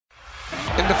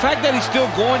the fact that he's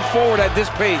still going forward at this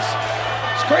pace,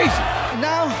 it's crazy.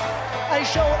 Now, I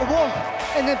show a wolf,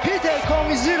 and then Peter call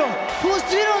me Zero. Who's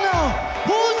Zero now?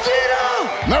 Who's Zero?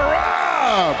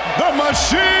 Merab, the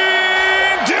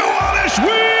Machine Dvalishvili!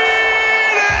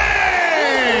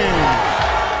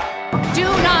 Do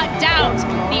not doubt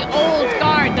the old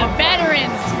guard, the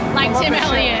veterans like Tim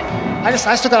Elliott. I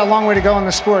still got a long way to go in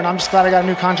this sport, and I'm just glad I got a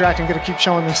new contract and get to keep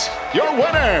showing this. Your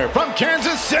winner from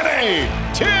Kansas City,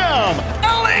 Tim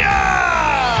Elliott!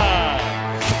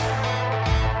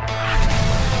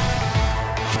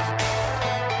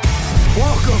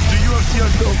 Welcome to UFC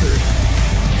Unfiltered.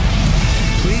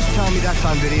 Please tell me that's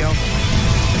on video.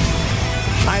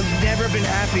 I've never been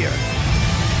happier.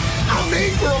 I'm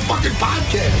made for a fucking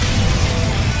podcast.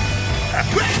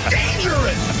 We're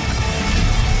dangerous!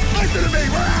 Listen to me,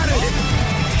 we're at it!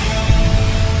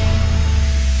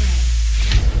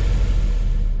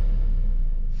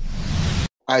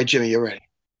 All right, Jimmy, you're ready.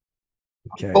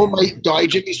 Okay. Oh, might die,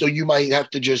 Jimmy, so you might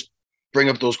have to just bring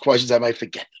up those questions. I might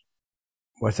forget them.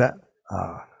 What's that?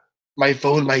 My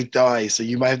phone might die, so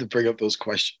you might have to bring up those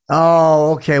questions.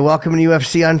 Oh, okay. Welcome to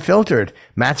UFC Unfiltered.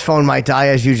 Matt's phone might die,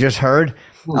 as you just heard,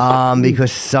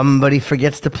 because somebody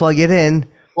forgets to plug it in.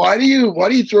 Why do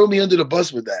you throw me under the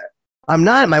bus with that? I'm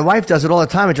not. My wife does it all the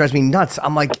time. It drives me nuts.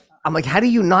 I'm like, how do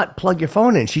you not plug your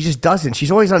phone in? She just doesn't.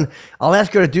 She's always on. I'll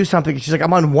ask her to do something. She's like,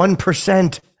 I'm on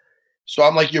 1%. So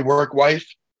I'm like your work wife?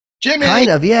 Jimmy! Kind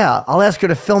of, yeah. I'll ask her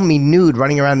to film me nude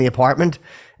running around the apartment,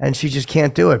 and she just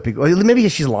can't do it. Maybe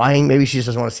she's lying. Maybe she just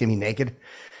doesn't want to see me naked.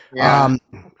 Yeah.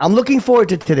 I'm looking forward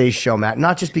to today's show, Matt,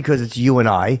 not just because it's you and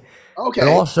I, okay, but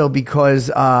also because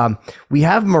we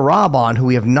have Merab on, who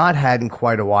we have not had in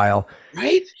quite a while.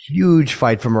 Right? Huge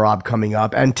fight for Merab coming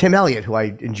up, and Tim Elliott, who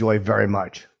I enjoy very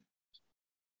much.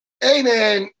 Hey,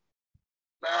 man.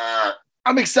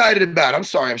 I'm excited about it. I'm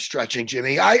sorry I'm stretching,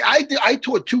 Jimmy. I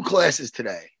taught 2 classes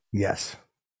today. Yes.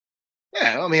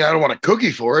 Yeah, I mean, I don't want a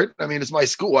cookie for it. I mean, it's my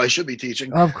school. I should be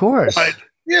teaching. Of course. But,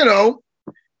 you know,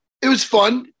 it was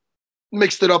fun.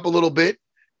 Mixed it up a little bit.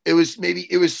 It was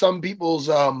some people's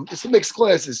it's mixed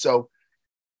classes, so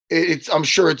I'm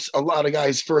sure it's a lot of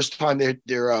guys' first time they're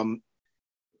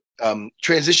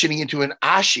transitioning into an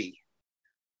ashi.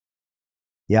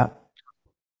 Yeah.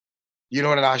 You know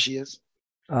what an ashi is?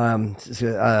 It's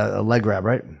a leg grab,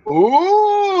 right?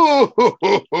 Ooh,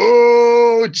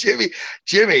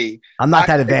 Jimmy. I'm not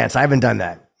that advanced. I haven't done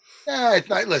that. Yeah, it's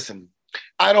not. Listen,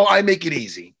 I make it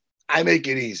easy. I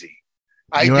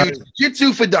do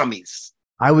jiu-jitsu for dummies.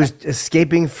 I was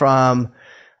escaping from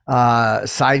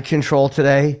side control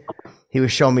today. He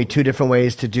was showing me 2 different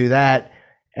ways to do that,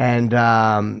 and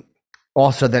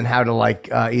also then how to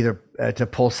either to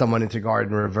pull someone into guard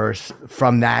and reverse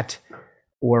from that,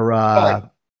 or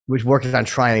which working on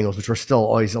triangles, which were still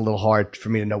always a little hard for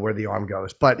me to know where the arm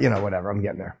goes. But whatever, I'm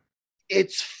getting there.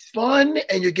 It's fun,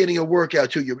 and you're getting a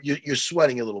workout too. You're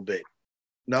sweating a little bit.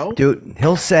 No, dude.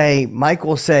 Mike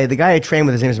will say, the guy I train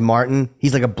with, his name is Martin.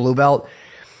 He's like a blue belt,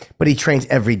 but he trains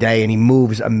every day and he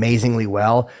moves amazingly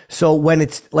well. So when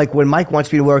Mike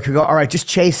wants me to work, he'll go, all right, just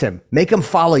chase him, make him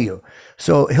follow you.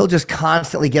 So he'll just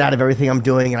constantly get out of everything I'm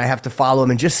doing, and I have to follow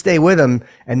him and just stay with him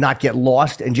and not get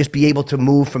lost and just be able to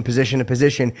move from position to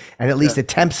position and at least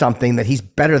attempt something that he's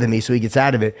better than me, so he gets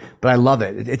out of it. But I love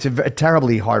it. It's a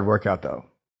terribly hard workout, though.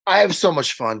 I have so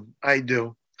much fun. I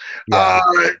do. Yeah.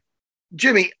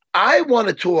 Jimmy, I want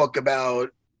to talk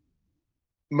about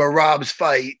Merab's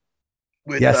fight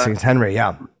with against Henry.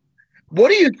 Yeah. What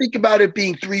do you think about it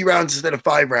being 3 rounds instead of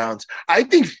 5 rounds? I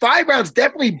think 5 rounds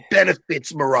definitely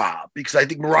benefits Merab, because I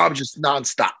think Merab is just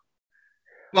nonstop.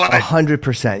 But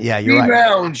 100%. Yeah, you're 3 right.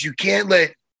 rounds, you can't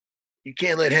let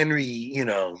Henry,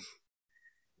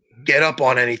 get up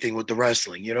on anything with the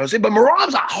wrestling. You know what I'm saying? But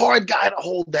Merab's a hard guy to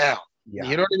hold down. Yeah.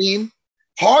 You know what I mean?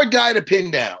 Hard guy to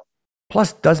pin down.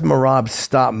 Plus, does Merab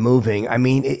stop moving? I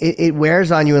mean, it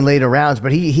wears on you in later rounds,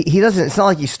 but he doesn't. It's not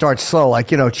like he starts slow. Like,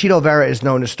 Cheeto Vera is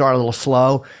known to start a little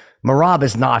slow. Merab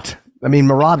is not. I mean,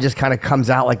 Merab just kind of comes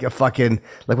out like like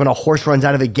when a horse runs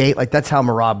out of a gate. Like, that's how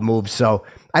Merab moves. So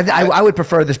I would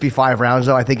prefer this be 5 rounds,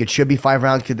 though. I think it should be 5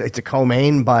 rounds because it's a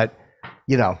co-main. But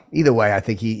either way, I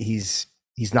think he's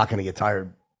not going to get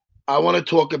tired. I want to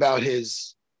talk about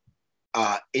his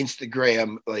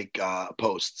Instagram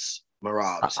posts.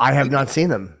 Merab's. I have not seen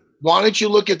them. Why don't you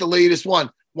look at the latest one?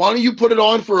 Why don't you put it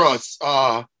on for us?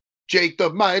 Jake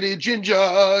the Mighty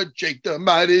Ginger.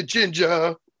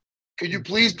 Could you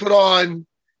please put on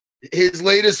his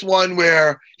latest one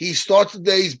where he starts the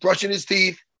day, he's brushing his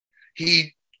teeth.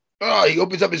 He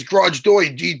opens up his garage door.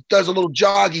 He does a little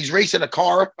jog. He's racing a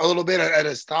car a little bit at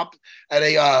a stop at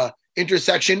a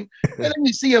intersection. And then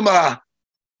you see him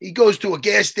He goes to a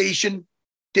gas station,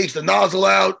 takes the nozzle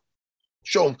out,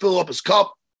 show him fill up his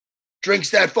cup, drinks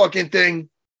that fucking thing.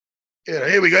 You know,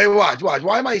 here we go. Hey, watch.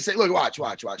 Why am I saying, look, watch,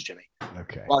 Jimmy.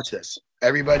 Okay. Watch this.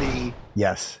 Everybody.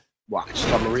 Yes. Watch.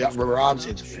 Merab's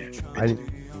interview.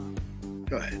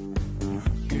 Go ahead.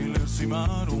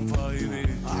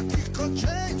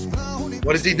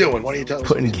 What is he doing? What are you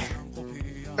telling me?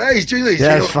 Hey, he's doing this.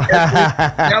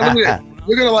 Now look at it.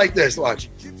 You're going to like this.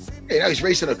 Watch. Hey, now he's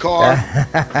racing a car.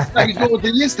 Now he's going to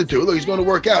the Institute. Look, he's going to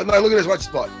work out. Now look at this. Watch this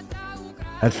spot.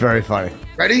 That's very funny.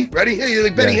 Ready? Hey, you're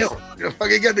like Benny Hill. You're gonna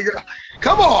fucking get the girl.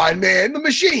 Come on, man. The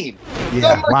machine.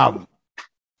 Yeah. Wow.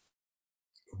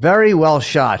 Very well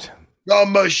shot. The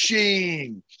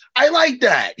machine. I like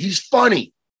that. He's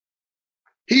funny.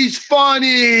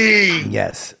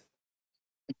 Yes.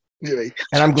 And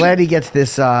I'm glad he gets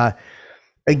this.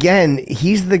 Again,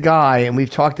 he's the guy, and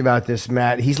we've talked about this,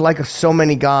 Matt. He's like so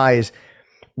many guys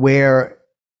where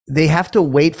they have to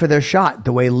wait for their shot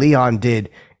the way Leon did.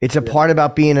 It's a part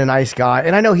about being a nice guy.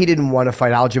 And I know he didn't want to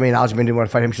fight Aljamain. Aljamain didn't want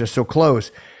to fight him because they're so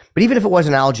close. But even if it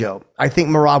wasn't Aljo, I think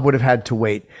Merab would have had to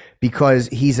wait because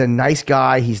he's a nice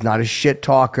guy. He's not a shit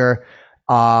talker.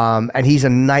 And he's a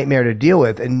nightmare to deal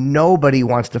with. And nobody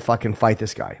wants to fucking fight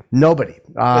this guy. Nobody.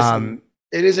 Listen,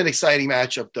 it is an exciting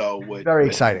matchup, though. Very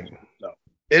exciting. No,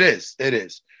 it is.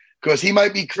 Because he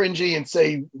might be cringy and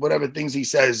say whatever things he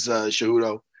says,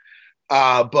 Cejudo.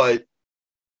 But,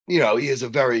 you know, he is a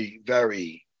very,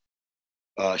 very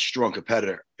strong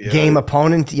competitor. Game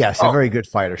opponent. Yes, a very good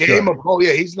fighter.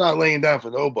 Yeah, he's not laying down for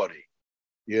nobody.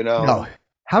 You know? No.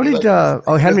 How did,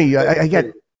 Henry, I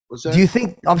get, what's that? Do you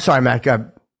think, I'm sorry, Matt, go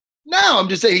ahead. No, I'm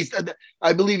just saying,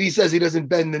 I believe he says he doesn't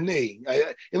bend the knee.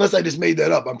 Unless I just made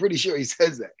that up. I'm pretty sure he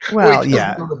says that. Well,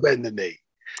 yeah. Doesn't bend the knee.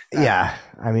 Yeah.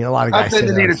 I mean, a lot of guys say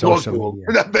that on social media.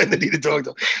 Not bend the knee to talk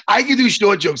to him. I can do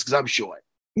short jokes because I'm short.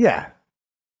 Yeah.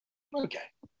 Okay.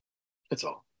 That's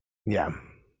all. Yeah.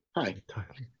 Hi.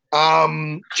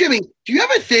 Jimmy, do you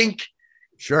ever think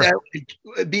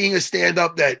that being a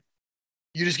stand-up that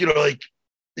you just, like,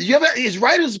 is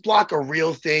writer's block a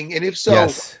real thing? And if so,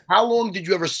 how long did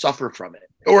you ever suffer from it?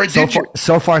 Or did you?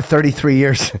 So far, 33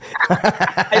 years.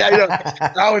 I know.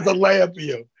 That was a layup for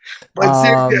you.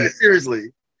 But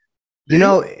seriously. You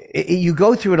know, you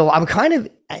go through it a lot. I'm kind of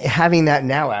having that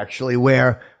now, actually,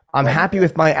 where I'm happy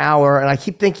with my hour and I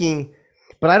keep thinking,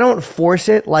 but I don't force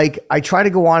it. Like, I try to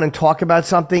go on and talk about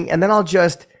something and then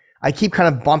I keep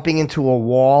kind of bumping into a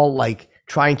wall, like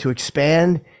trying to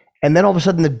expand. And then all of a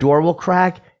sudden the door will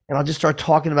crack and I'll just start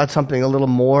talking about something a little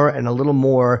more and a little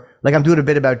more. Like I'm doing a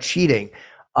bit about cheating.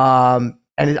 And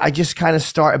I just kind of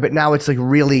start, but now it's like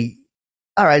really,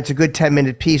 all right, it's a good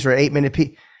 10-minute piece or 8-minute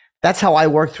piece. That's how I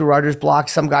work through writer's block.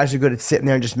 Some guys are good at sitting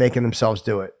there and just making themselves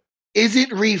do it. Is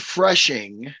it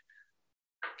refreshing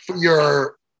for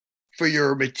your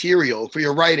material, for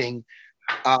your writing?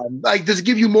 Like, does it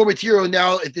give you more material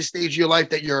now at this stage of your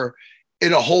life that you're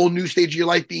in a whole new stage of your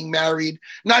life being married?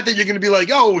 Not that you're going to be like,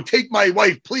 oh, take my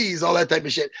wife, please, all that type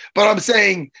of shit. But I'm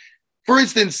saying, for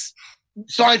instance,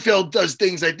 Seinfeld does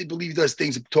things, I believe he does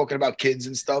things talking about kids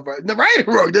and stuff. Right?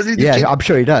 Doesn't he? Yeah, I'm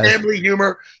sure he does. Family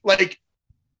humor. Like,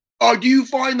 do you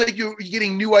find like you're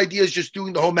getting new ideas just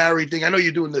doing the whole married thing? I know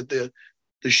you're doing the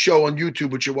show on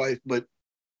YouTube with your wife, but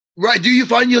do you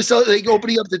find yourself like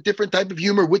opening up the different type of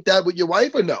humor with your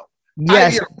wife or no?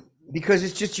 Yes, because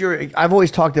it's just I've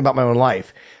always talked about my own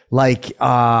life. Like,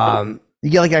 you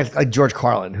get like George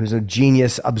Carlin, who's a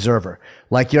genius observer.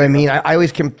 Like, you know what I mean? I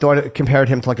always compared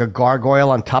him to like a gargoyle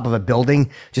on top of a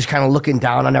building, just kind of looking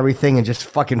down on everything and just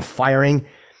fucking firing.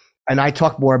 And I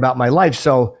talk more about my life.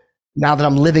 So now that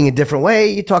I'm living a different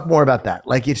way, you talk more about that.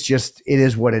 Like, it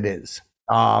is what it is.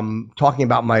 Talking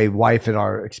about my wife and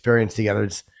our experience together,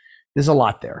 there's a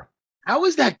lot there. How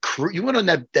was that cruise? You went on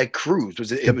that cruise.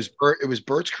 Was it? It was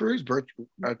Bert's cruise. Yeah,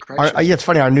 it's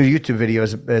funny. Our new YouTube video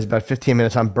is about 15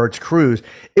 minutes on Bert's cruise.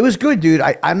 It was good, dude.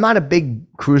 I'm not a big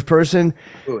cruise person.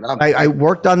 Dude, I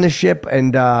worked on the ship,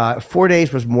 and 4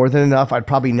 days was more than enough. I'd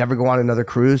probably never go on another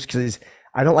cruise because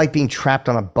I don't like being trapped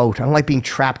on a boat. I don't like being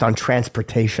trapped on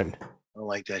transportation. I don't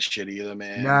like that shit either,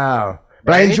 man. No,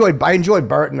 but right? I enjoyed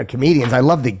Bert and the comedians. I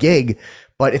love the gig,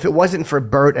 but if it wasn't for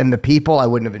Bert and the people, I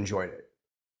wouldn't have enjoyed it.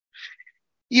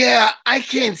 Yeah, I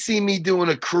can't see me doing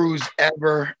a cruise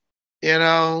ever. You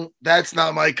know, that's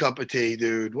not my cup of tea,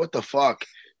 dude. What the fuck?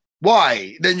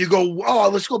 Why? Then you go, oh,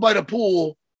 let's go by the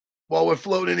pool while we're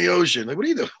floating in the ocean. Like, what are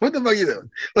you doing? What the fuck are you doing?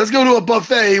 Let's go to a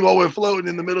buffet while we're floating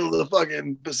in the middle of the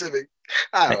fucking Pacific.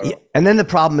 I don't know. And then the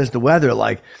problem is the weather.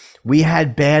 Like, we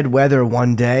had bad weather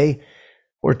one day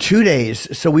or 2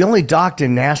 days. So we only docked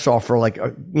in Nassau for like,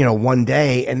 1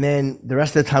 day. And then the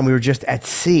rest of the time we were just at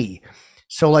sea.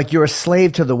 So like you're a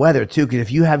slave to the weather too, because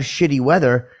if you have shitty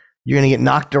weather, you're gonna get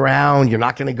knocked around. You're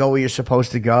not gonna go where you're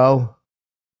supposed to go.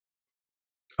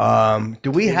 Do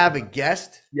we have a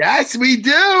guest? Yes, we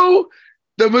do.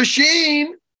 The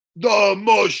machine. The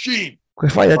machine.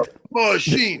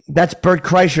 Machine. That's Bert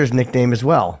Kreischer's nickname as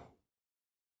well.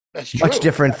 That's true. Much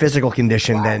different physical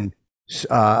condition than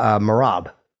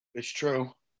Merab. It's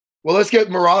true. Well, let's get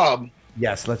Merab.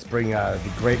 Yes, let's bring the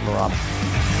great Merab.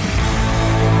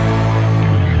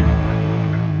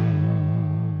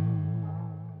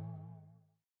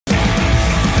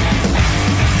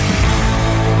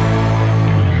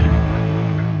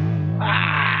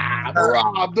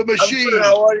 Merab, the machine. Good.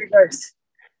 How are you guys?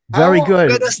 Very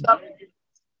good.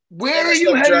 Where are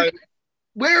you headed?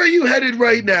 Where are you headed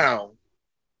right now?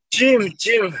 Gym.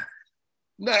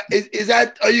 Now, is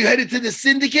that? Are you headed to the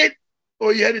syndicate or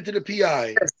are you headed to the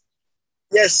PI?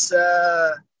 Yes.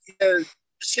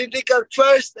 Syndicate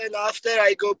first, and after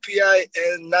I go PI.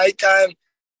 And nighttime,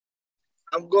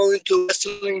 I'm going to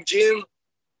wrestling gym.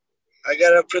 I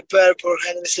gotta prepare for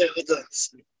Henry Cejudo.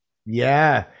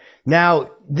 Yeah. Now,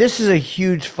 this is a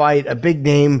huge fight, a big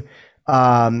name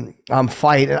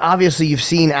fight. And obviously, you've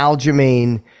seen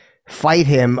Aljamain fight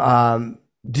him.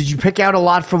 Did you pick out a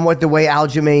lot from the way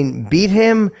Aljamain beat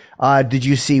him? Did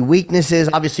you see weaknesses?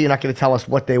 Obviously, you're not going to tell us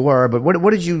what they were, but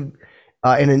what did you,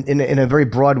 in a very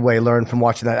broad way, learn from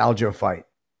watching that Aljo fight?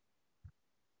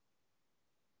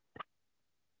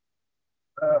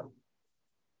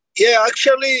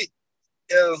 Actually,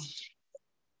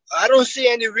 I don't see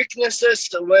any weaknesses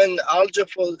when Aljo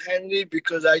fought Henry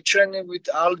because I trained with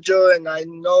Aljo and I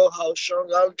know how strong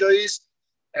Aljo is.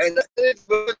 And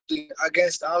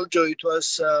against Aljo, it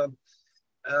was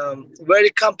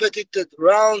very competitive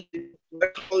round,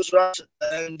 very close round,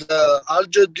 and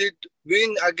Aljo did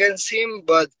win against him,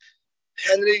 but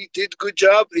Henry did good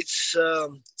job. It's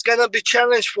gonna be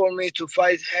challenge for me to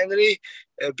fight Henry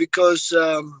because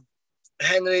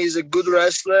Henry is a good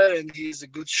wrestler and he's a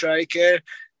good striker.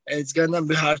 And it's gonna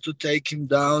be hard to take him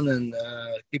down and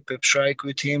keep a strike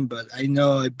with him. But I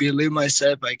know, I believe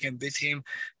myself, I can beat him.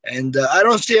 And I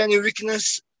don't see any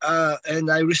weakness. And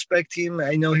I respect him.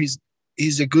 I know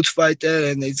he's a good fighter,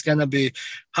 and it's gonna be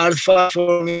hard fight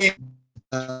for me.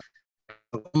 I'm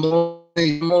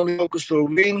only focused for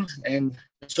win, and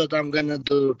that's what I'm gonna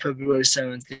do February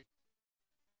 17th.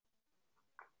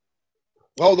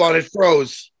 Hold on, it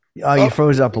froze. Oh, you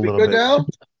froze up a little bit. Now?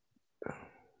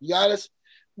 You got us?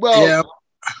 Well, yeah.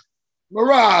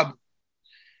 Merab,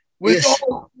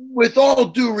 with all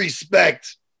due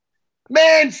respect,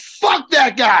 man, fuck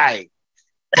that guy.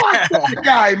 Fuck that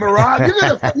guy,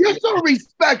 Merab. You're so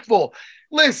respectful.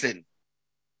 Listen,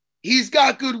 he's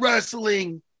got good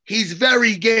wrestling. He's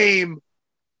very game.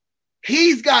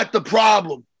 He's got the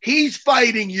problem. He's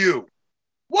fighting you.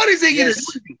 What is he going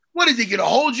to do? What is he going to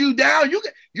hold you down?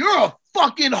 You're a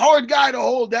fucking hard guy to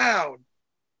hold down.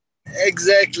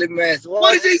 Exactly, man.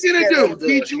 What is he going to do?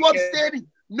 Beat you up standing?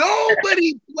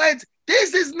 Nobody plans.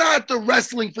 This is not the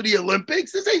wrestling for the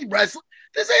Olympics. This ain't wrestling.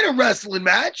 This ain't a wrestling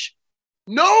match.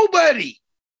 Nobody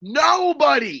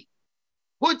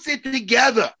puts it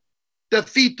together, the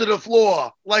feet to the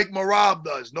floor like Merab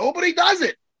does. Nobody does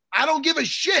it. I don't give a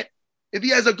shit if he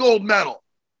has a gold medal.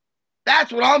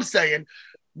 That's what I'm saying.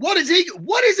 What is he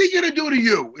going to do to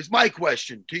you is my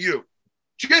question to you.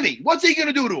 Jimmy, what's he going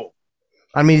to do to him?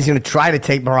 I mean, he's going to try to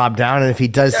take Merab down, and if he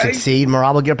does succeed,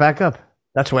 Merab will get back up.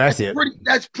 That's the way I see it.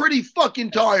 That's pretty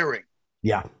fucking tiring.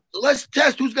 Yeah. So let's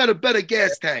test who's got a better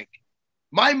gas tank.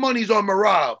 My money's on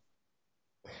Merab.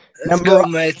 Let's go,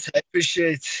 mate. I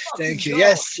appreciate it. Thank you.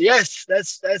 Yes.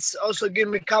 That's also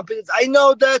giving me confidence. I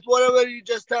know that whatever you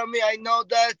just tell me, I know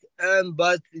that.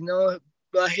 But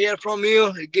I hear from you,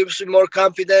 it gives me more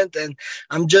confidence, and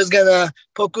I'm just gonna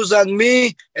focus on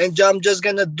me, and I'm just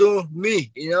gonna do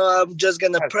me. I'm just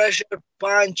gonna pressure,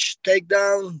 punch, take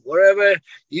down, whatever.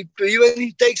 Even if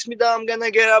he takes me down, I'm gonna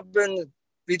get up and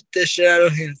beat the shit out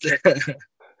of him.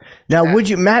 Now,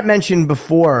 Matt mentioned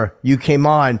before you came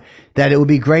on that it would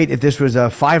be great if this was a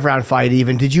 5-round fight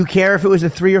even. Did you care if it was a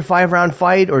 3 or 5 round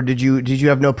fight, or did you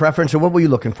have no preference, or what were you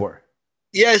looking for?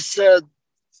 Yes,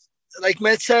 like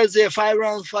Matt says, a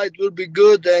 5-round fight will be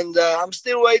good, and I'm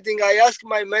still waiting. I asked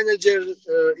my manager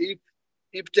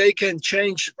if they can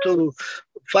change to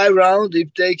 5 rounds,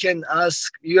 if they can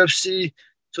ask UFC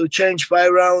to change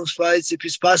 5 rounds fights if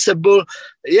it's possible.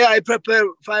 Yeah, I prepare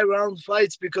 5-round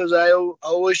fights because I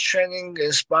always training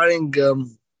and sparring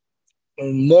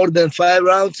more than 5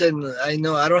 rounds, and I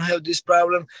know I don't have this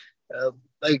problem.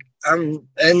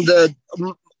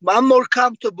 I'm more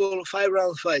comfortable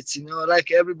 5-round fights,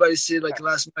 like everybody see, like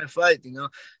last my fight,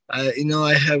 I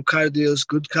have cardio,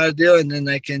 good cardio, and then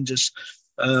I can just,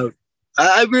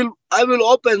 I will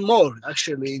open more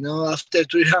actually, after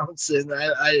 3 rounds, and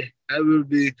I will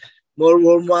be more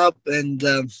warm up, and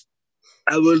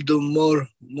I will do more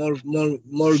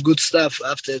good stuff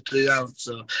after 3 rounds.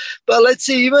 So, but let's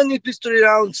see, even if it's 3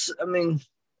 rounds, I mean,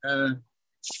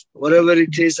 whatever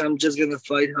it is, I'm just gonna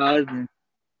fight hard.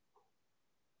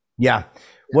 Yeah.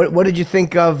 What did you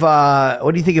think of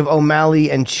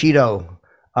O'Malley and Cheeto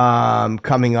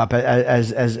coming up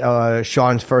as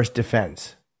Sean's first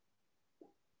defense?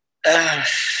 I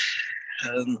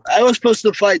was supposed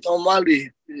to fight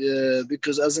O'Malley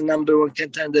because as a #1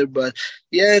 contender, but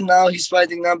now he's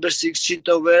fighting #6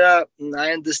 Chito Vera.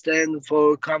 I understand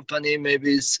for company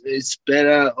maybe it's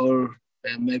better, or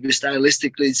maybe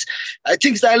stylistically I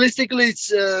think stylistically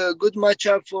it's a good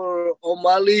matchup for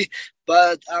O'Malley,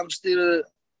 but I'm still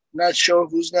not sure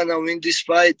who's gonna win this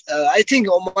fight. I think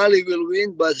O'Malley will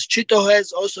win, but Chito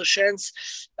has also chance.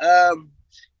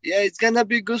 It's gonna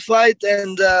be a good fight,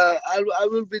 and I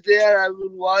will be there. I will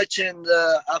watch, and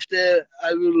after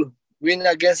I will win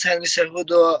against Henry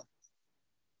Cejudo,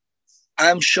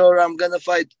 I'm sure I'm gonna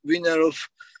fight winner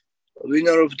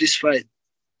of this fight.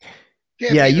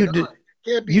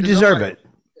 You deserve it.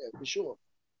 Yeah, for sure.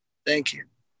 Thank you.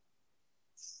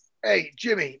 Hey,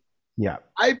 Jimmy. Yeah.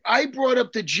 I brought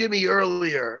up to Jimmy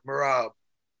earlier, Merab.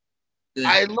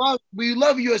 We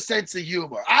love your sense of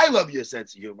humor. I love your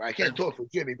sense of humor. I can't talk for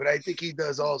Jimmy, but I think he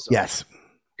does also. Yes.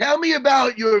 Tell me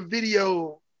about your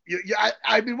video.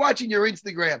 I've been watching your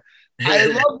Instagram. I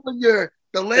love when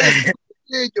the last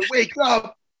you wake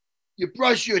up, you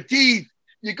brush your teeth,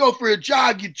 you go for a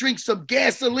jog, you drink some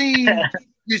gasoline,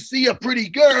 you see a pretty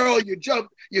girl, you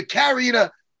jump, you're carrying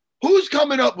a. Who's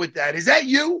coming up with that? Is that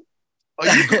you? Are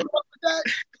you coming up with that?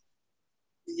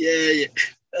 Yeah.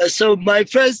 So my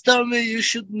friends told me you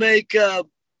should make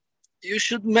like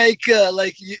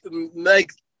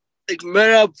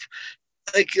Merab,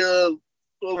 like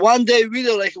one day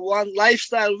video, like one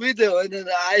lifestyle video, and then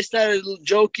I started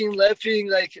joking, laughing,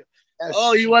 like,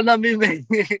 oh, you wanna be me?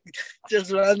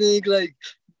 Just running, like,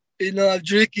 I'm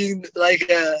drinking like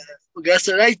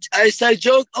I started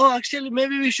joke. Oh, actually,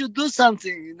 maybe we should do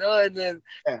something, and then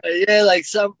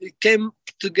it came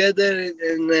together,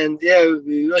 and then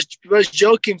we was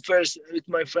joking first with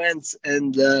my friends,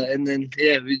 and then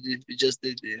we just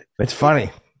did it. It's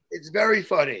funny. It's very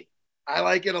funny. I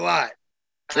like it a lot.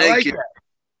 Thank you.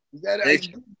 You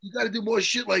got to do more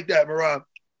shit like that, Merab.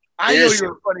 I know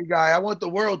you're a funny guy. I want the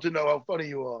world to know how funny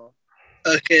you are.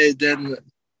 Okay, then.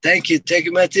 Thank you,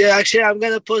 Matt. Yeah, actually, I'm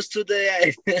gonna post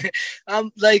today.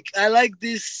 I like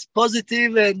this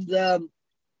positive, and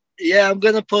I'm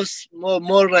gonna post more.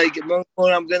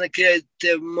 I'm gonna create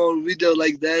more video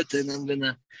like that, and I'm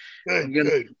gonna.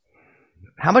 Good.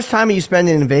 How much time are you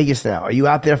spending in Vegas now? Are you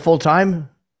out there full time?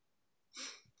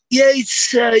 Yeah,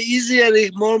 it's easier.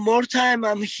 Like, more time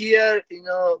I'm here,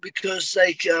 because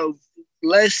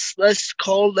less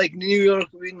cold, like New York,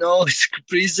 we know it's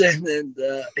prison, and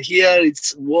here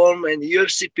it's warm and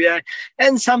UFC PI,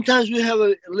 and sometimes we have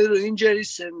a little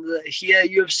injuries, and here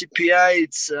UFC PI,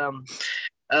 it's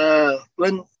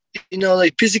when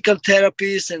like physical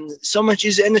therapies and so much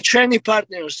easy, and the training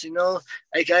partners,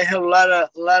 like I have a lot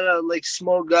of like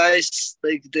small guys,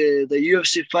 like the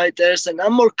UFC fighters, and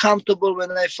I'm more comfortable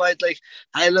when I fight like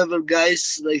high level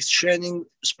guys, like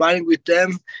sparring with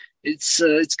them.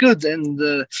 It's good,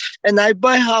 and I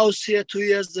buy house here 2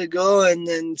 years ago, and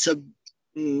then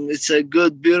it's a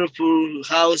good, beautiful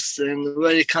house and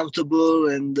very comfortable,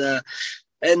 and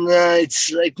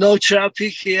it's like no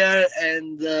traffic here,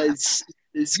 and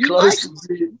it's close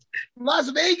to Las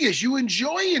Vegas. You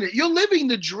enjoying it? You're living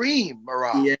the dream,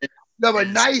 Merab. Yeah. You have a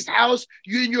nice house.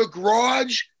 You in your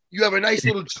garage. You have a nice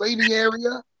little training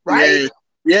area, right?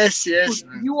 Yes.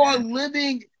 You are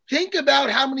living. Think about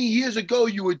how many years ago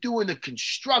you were doing the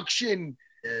construction,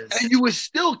 and you were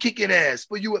still kicking ass.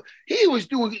 But he was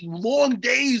doing long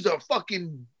days of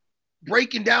fucking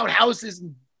breaking down houses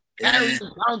and carrying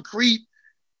concrete.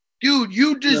 Dude,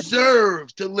 you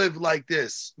deserve to live like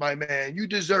this, my man. You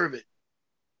deserve it.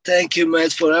 Thank you,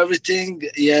 Matt, for everything.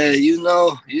 Yeah,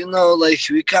 like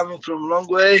we coming from a long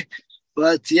way,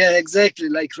 but yeah, exactly.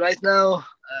 Like right now,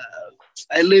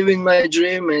 I live in my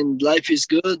dream, and life is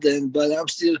good, but I'm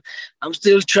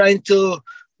still trying to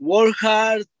work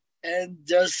hard and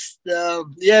just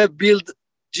build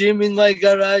gym in my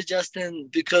garage,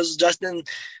 because in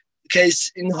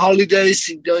case in holidays,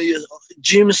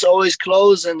 gyms always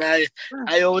close, and I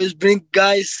always bring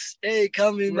guys, hey,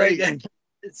 come in. Great.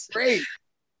 It's great.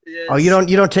 Yes. Oh, you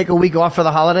don't take a week off for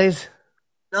the holidays?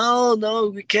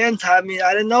 No, we can't. I mean,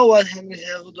 I don't know what Henry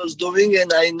Cejudo's doing,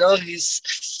 and I know he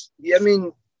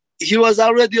was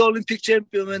already Olympic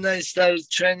champion when I started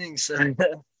training. So,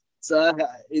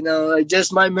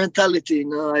 just my mentality.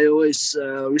 I always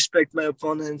respect my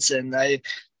opponents, and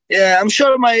I'm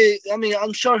sure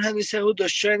I'm sure Henry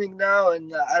Cejudo's training now,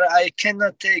 and I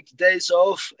cannot take days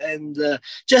off, and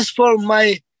just for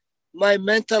my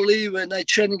mentally, when I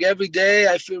training every day,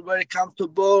 I feel very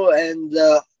comfortable, and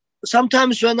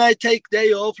sometimes when I take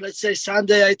day off, let's say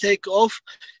Sunday I take off,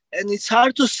 and it's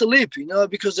hard to sleep,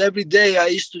 because every day I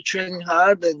used to train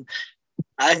hard, and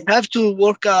I have to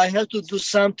work out. I have to do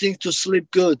something to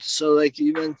sleep good. So like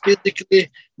even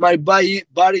physically, my body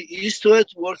used to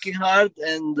it, working hard,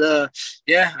 and I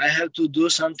have to do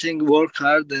something, work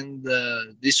hard, and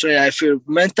this way I feel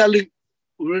mentally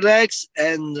relaxed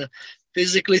and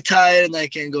physically tired, and I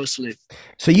can go sleep.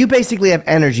 So you basically have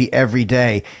energy every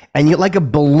day, and you're like a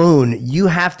balloon. You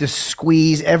have to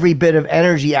squeeze every bit of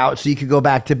energy out so you can go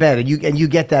back to bed, and you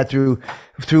get that through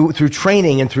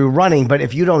training and through running. But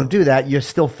if you don't do that, you're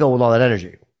still filled with all that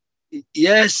energy.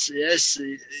 Yes,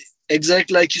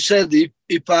 exactly like you said.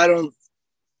 If I don't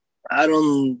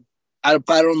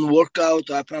work out,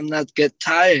 if I'm not get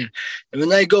tired, and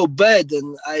when I go bed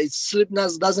and I sleep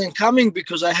doesn't coming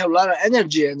because I have a lot of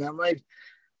energy, and I'm like,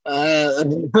 I have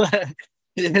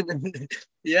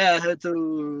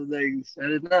to I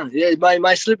don't know. Yeah,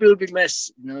 my sleep will be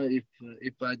mess,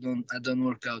 if I don't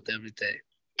work out every day.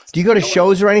 Do you go to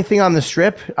shows or anything on the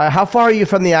Strip? How far are you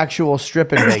from the actual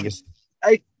Strip in Vegas?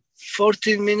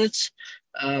 14 minutes,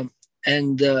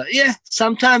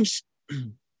 sometimes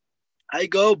I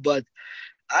go, but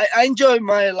I enjoy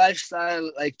my lifestyle,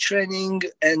 like training,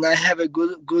 and I have a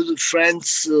good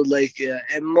friends,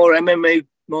 and more MMA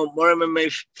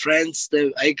friends.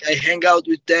 That I hang out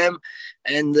with them,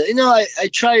 and I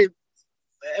try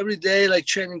every day, like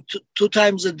training two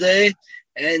times a day,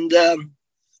 and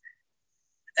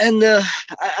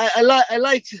I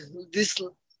like this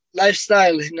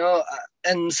lifestyle,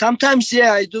 and sometimes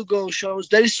I do go shows.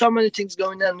 There is so many things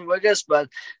going on in Vegas, but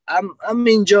I'm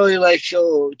enjoying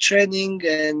training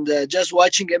and just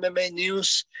watching MMA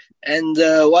news and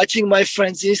watching my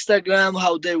friends' Instagram,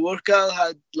 how they work out,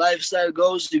 how lifestyle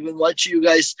goes, even watch you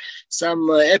guys some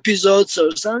episodes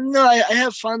or something. I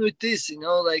have fun with this,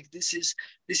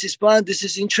 this is fun, this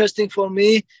is interesting for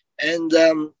me, and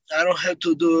I don't have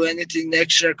to do anything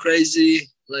extra crazy,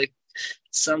 like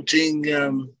something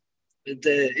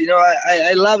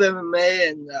I love MMA,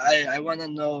 and I want to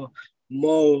know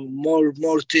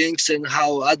more things and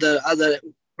how other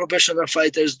professional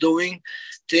fighters doing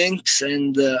things,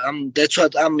 and that's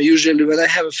what I'm usually, when I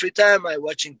have a free time, I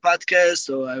watching podcasts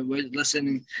or I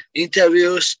listening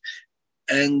interviews,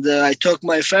 and I talk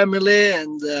my family,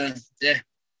 and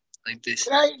like this.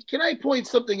 Can I point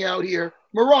something out here,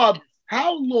 Merab?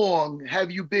 How long have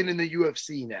you been in the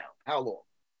UFC now? How long?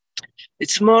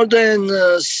 It's more than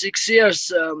 6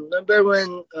 years. Remember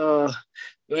when I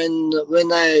win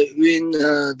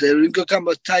the Ring of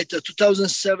Combat title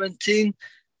 2017,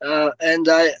 and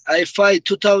I fight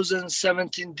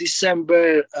 2017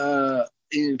 December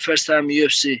in first time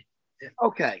UFC. Yeah.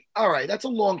 Okay, all right, that's a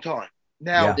long time.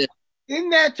 Now, in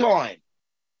that time,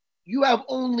 you have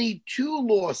only 2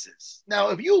 losses. Now,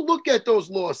 if you look at those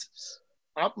losses,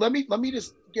 let me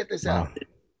just get this out.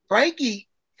 Frankie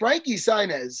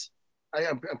Sainz,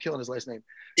 I'm killing his last name.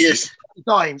 Yes.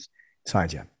 Sainz,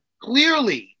 yeah.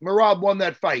 Clearly, Merab won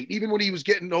that fight. Even when he was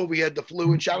getting over, he had the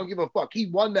flu and shit. I don't give a fuck. He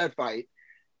won that fight.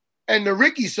 And the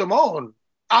Ricky Simone,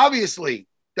 obviously,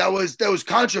 that was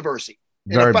controversy.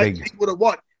 Very big. He would have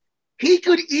won. He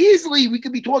could easily, we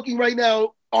could be talking right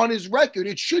now on his record.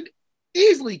 It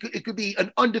could be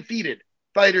an undefeated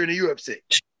fighter in the UFC.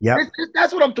 Yeah.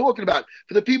 That's what I'm talking about.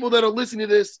 For the people that are listening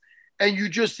to this, and you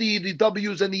just see the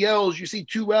W's and the L's, you see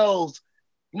 2 L's,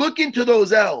 look into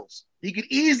those L's. He could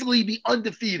easily be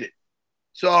undefeated.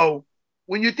 So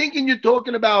when you're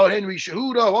talking about Henry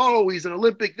Cejudo, he's an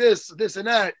Olympic this and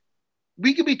that,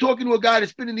 we could be talking to a guy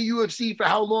that's been in the UFC for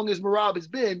how long as Merab has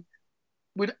been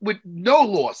with no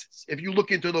losses, if you look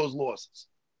into those losses.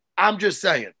 I'm just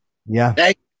saying. Yeah.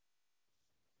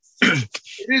 It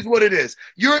is what it is.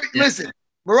 Listen,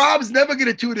 Merab's never going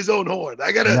to toot his own horn.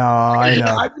 I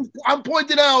know. I'm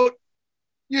pointing out,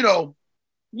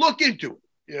 look into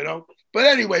it, But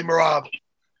anyway, Merab,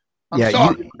 I'm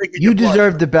sorry. You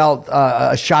deserve the belt,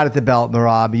 a shot at the belt,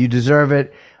 Merab. You deserve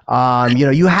it.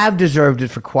 You have deserved it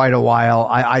for quite a while.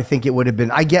 I think it would have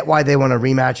been. I get why they want to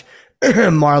rematch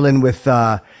Marlon with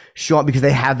Sean, because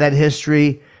they have that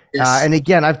history. Yes. And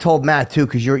again, I've told Matt too,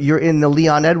 because you're in the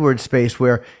Leon Edwards space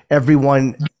where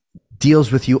everyone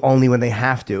deals with you only when they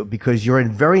have to, because you're a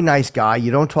very nice guy.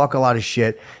 You don't talk a lot of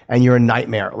shit, and you're a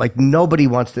nightmare. Like, nobody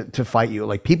wants to fight you.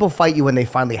 Like, people fight you when they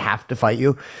finally have to fight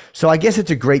you. So I guess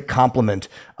it's a great compliment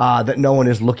that no one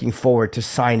is looking forward to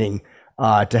signing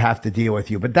to have to deal with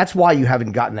you. But that's why you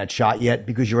haven't gotten that shot yet,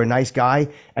 because you're a nice guy,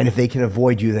 and if they can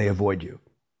avoid you, they avoid you.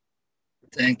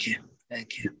 Thank you.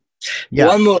 Yeah.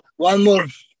 One more.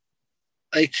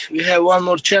 Like, we have one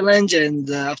more challenge, and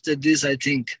after this, I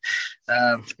think,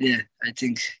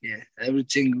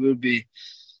 everything will be.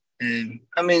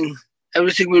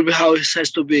 Everything will be how it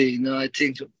has to be. I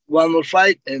think one more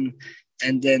fight, and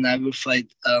then I will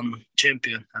fight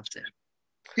champion after.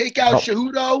 Take out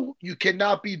Cejudo. You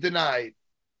cannot be denied.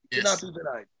 Yes. Cannot be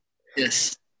denied.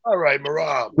 Yes. All right,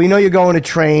 Merab. We know you're going to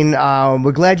train.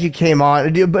 We're glad you came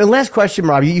on. But last question,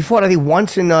 Merab. You fought, I think,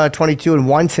 once in 22 and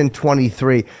once in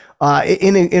 23.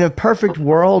 In a perfect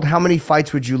world, how many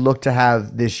fights would you look to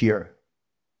have this year?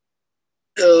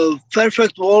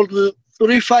 Perfect world,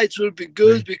 3 fights will be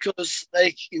good, because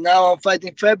like now I'm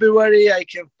fighting February. I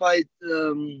can fight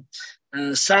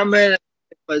summer,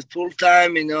 fight full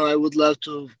time. I would love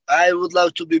to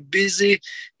be busy.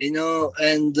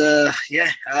 And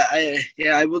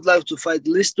I would love to fight at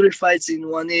least 3 fights in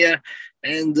 1 year.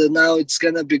 And now it's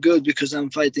gonna be good because I'm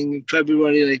fighting in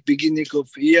February, like beginning of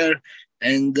year.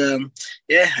 And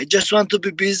I just want to be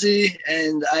busy,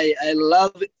 and I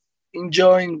love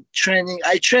enjoying training.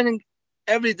 I training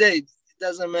every day. It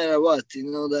doesn't matter what,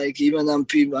 like even I'm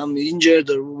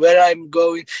injured or where I'm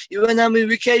going, even I'm in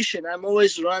vacation, I'm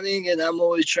always running and I'm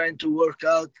always trying to work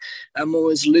out. I'm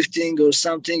always lifting or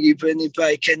something, even if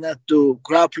I cannot do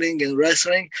grappling and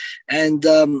wrestling. And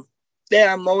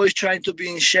I'm always trying to be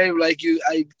in shape. Like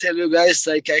I tell you guys,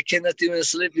 like I cannot even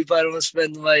sleep if I don't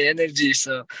spend my energy.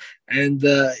 So, and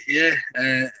that's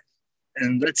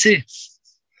it.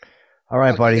 All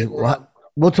right, buddy.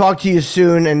 We'll talk to you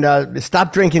soon, and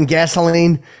stop drinking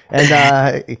gasoline,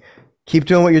 and keep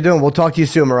doing what you're doing. We'll talk to you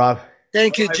soon, Merab.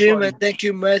 Thank you, Jim, and thank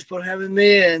you, Matt, for having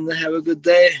me, and have a good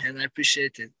day, and I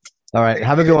appreciate it. All right.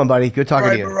 Have a good one, buddy. Good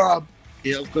talking to you. Merab.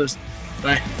 Yeah, of course.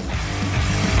 Bye.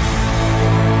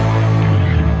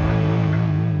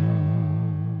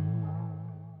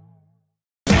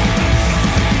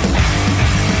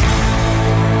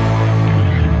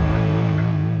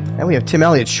 And we have Tim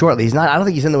Elliott shortly. I don't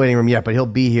think he's in the waiting room yet, but he'll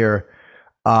be here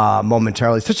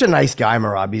momentarily. Such a nice guy,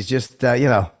 Merab. He's just,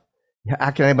 how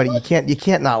can anybody, you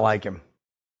can't not like him.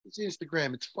 It's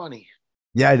Instagram. It's funny.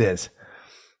 Yeah, it is.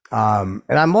 And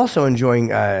I'm also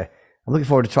enjoying, I'm looking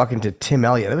forward to talking to Tim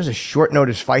Elliott. There was a short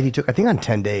notice fight he took, I think on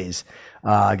 10 days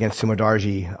against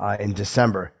Sumudaerji in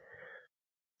December.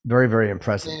 Very, very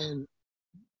impressive. And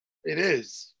it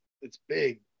is. It's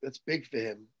big. That's big for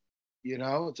him.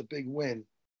 It's a big win.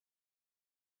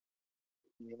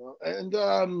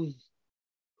 And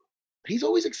he's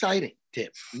always exciting, Tim.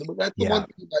 That's the one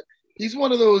thing that he's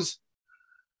one of those.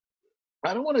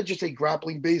 I don't want to just say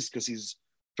grappling based because he's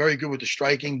very good with the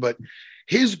striking, but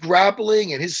his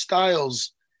grappling and his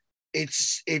styles, it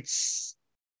stands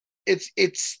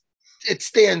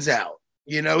out.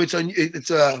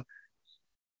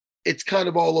 It's kind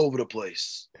of all over the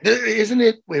place, isn't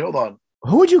it? Wait, hold on.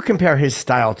 Who would you compare his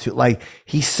style to? Like,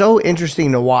 he's so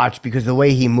interesting to watch because the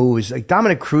way he moves. Like,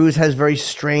 Dominic Cruz has very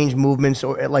strange movements,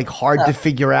 or like hard to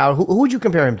figure out. Who would you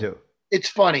compare him to? It's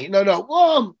funny.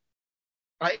 No.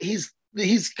 He's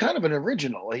kind of an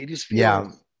original. He just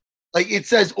feels like it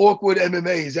says awkward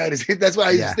MMA. That's why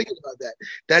I was thinking about that.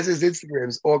 That's his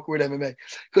Instagram's awkward MMA,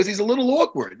 because he's a little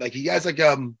awkward. Like, he has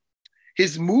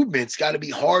his movements got to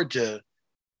be hard to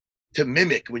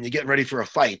mimic when you're getting ready for a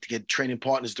fight, to get training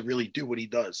partners to really do what he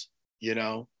does. It's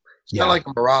not like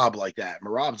Merab like that.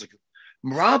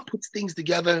 Merab puts things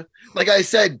together. Like I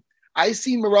said, I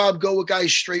seen Merab go with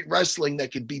guys straight wrestling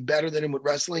that could be better than him with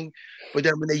wrestling, but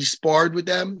then when they sparred with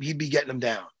them, he'd be getting them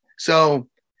down. So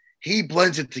he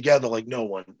blends it together like no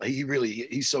one. He's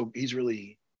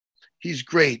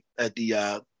great at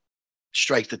the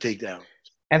strike to take down.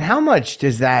 And how much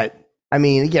does that? I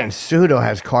mean, again, Cejudo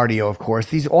has cardio, of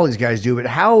course. All these guys do, but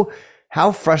how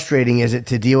frustrating is it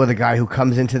to deal with a guy who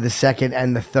comes into the second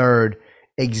and the third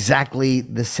exactly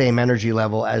the same energy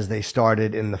level as they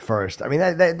started in the first? I mean,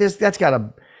 that's got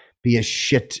to be a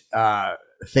shit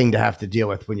thing to have to deal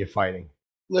with when you're fighting.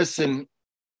 Listen,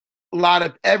 a lot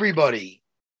of everybody,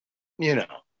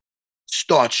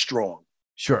 starts strong.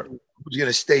 Sure. Who's going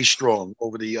to stay strong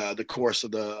over the course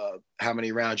of the how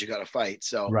many rounds you got to fight?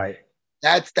 So right.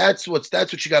 That's what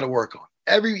you got to work on.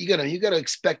 You got to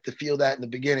expect to feel that in the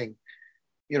beginning.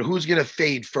 Who's going to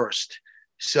fade first.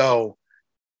 So,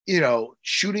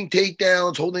 shooting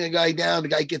takedowns, holding a guy down, the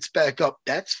guy gets back up.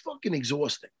 That's fucking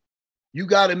exhausting. You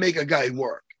got to make a guy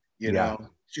work, you know.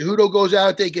 Cejudo goes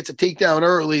out there, gets a takedown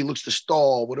early, looks to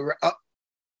stall, whatever.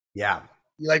 Yeah.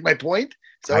 You like my point?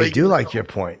 So I do like your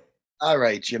point. All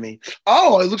right, Jimmy.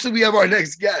 Oh, it looks like we have our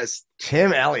next guest.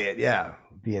 Tim Elliott,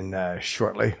 being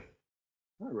shortly.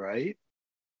 All right.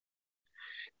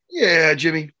 Yeah,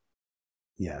 Jimmy.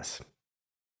 Yes.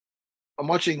 I'm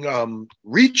watching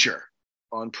Reacher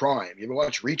on Prime. You ever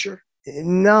watch Reacher?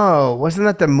 No. Wasn't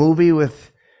that the movie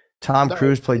with Tom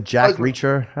Cruise played Jack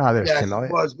Reacher? Oh, there's Tim Elliott.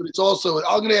 It was, but it's also,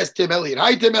 I'm going to ask Tim Elliott.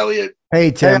 Hi, Tim Elliott.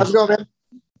 Hey, Tim. Hey, how's it going, man?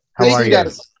 How are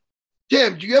you?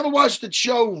 Tim, do you ever watch the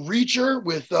show Reacher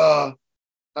with, I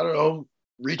don't know,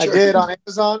 Reacher? I did on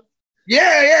Amazon.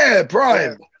 Yeah,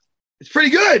 Prime. Yeah. It's pretty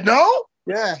good, no?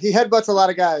 Yeah, he headbutts a lot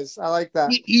of guys. I like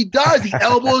that. He does. He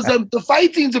elbows them. The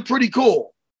fight scenes are pretty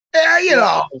cool. Yeah, you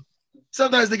know.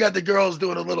 Sometimes they got the girls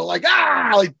doing a little like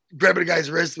grabbing a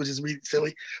guy's wrist, which is really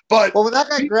silly. But when that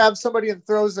guy grabs somebody and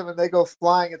throws them and they go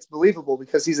flying, it's believable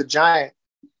because he's a giant.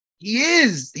 He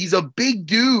is. He's a big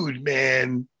dude,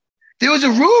 man. There was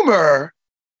a rumor,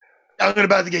 I'm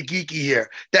about to get geeky here,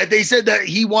 that they said that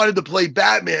he wanted to play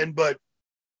Batman, but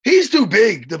he's too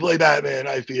big to play Batman,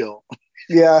 I feel.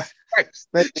 Yeah.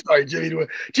 Sorry, Jimmy.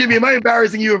 Jimmy, am I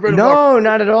embarrassing you in front of No,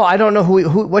 not at all. I don't know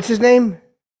who. What's his name?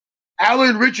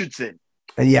 Alan Richardson.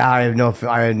 Yeah, I have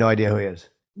no idea who he is.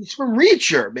 He's from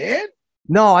Reacher, man.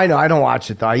 No, I know. I don't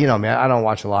watch it though. You know, man, I don't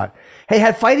watch a lot. Hey,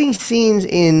 had fighting scenes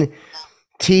in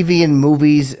TV and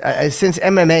movies, since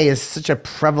MMA is such a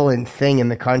prevalent thing in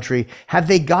the country, have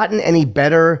they gotten any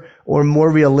better or more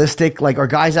realistic? Like, are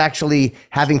guys actually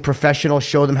having professionals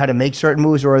show them how to make certain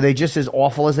moves, or are they just as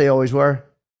awful as they always were?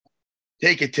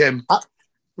 Take it, Tim.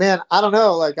 Man, I don't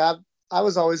know. Like, I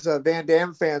was always a Van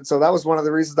Damme fan, so that was one of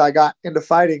the reasons I got into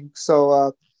fighting.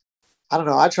 So, I don't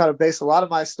know. I try to base a lot of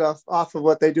my stuff off of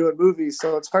what they do in movies,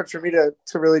 so it's hard for me to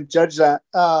really judge that.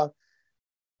 I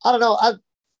don't know.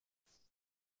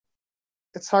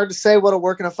 It's hard to say what'll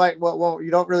work in a fight and what won't.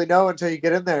 You don't really know until you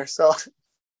get in there. So,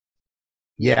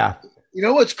 yeah. You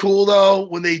know what's cool though,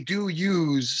 when they do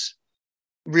use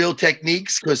real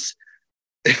techniques, because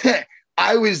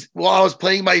I was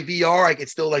playing my VR, I could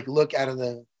still like look out of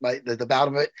the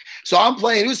bottom of it. So I'm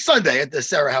playing. It was Sunday at the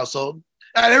Serra household,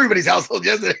 at everybody's household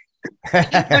yesterday.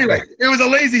 Anyway, it was a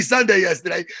lazy Sunday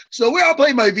yesterday. So we're all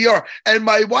playing my VR, and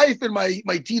my wife and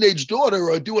my teenage daughter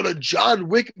are doing a John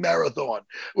Wick marathon,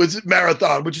 which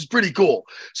is pretty cool.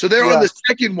 So they're on the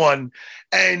second one,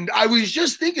 and I was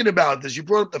just thinking about this. You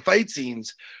brought up the fight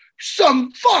scenes.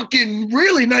 Some fucking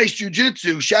really nice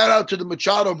jiu-jitsu. Shout out to the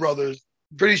Machado brothers.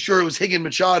 Pretty sure it was Higgin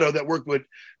Machado that worked with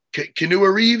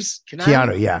Keanu Reeves.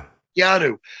 Keanu, yeah.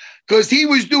 Keanu. Because he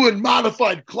was doing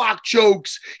modified clock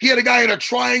chokes. He had a guy in a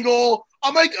triangle.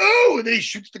 I'm like, oh, and then he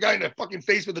shoots the guy in the fucking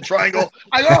face with the triangle.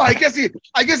 I guess he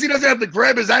doesn't have to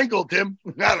grab his ankle, Tim.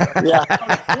 I don't know. Yeah.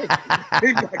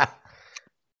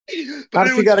 Not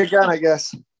if you got a gun, I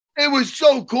guess. It was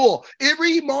so cool. It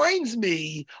reminds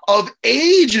me of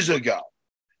ages ago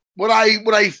when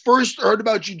I first heard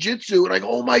about jiu-jitsu, and I go,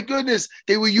 oh my goodness,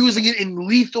 they were using it in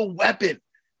Lethal Weapon.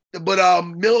 But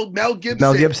Mel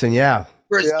Gibson, yeah.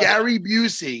 Versus Gary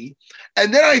Busey.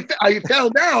 And then I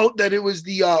found out that it was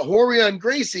the Horia and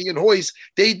Gracie and Hoist.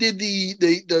 They did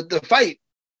the fight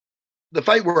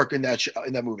work in that show,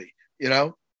 in that movie. You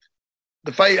know,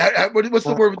 the fight. What's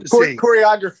the word with the C?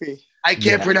 Choreography. I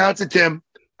can't pronounce it, Tim.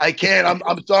 I can't.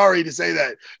 I'm sorry to say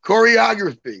that.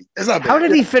 Choreography. It's not bad. How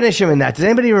did he finish him in that? Does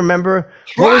anybody remember?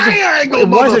 Triangle. It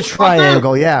was a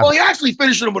triangle. Yeah. Well, he actually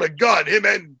finished him with a gun.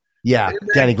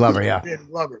 Danny Glover. Yeah. Danny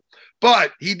Glover.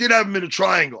 But he did have him in a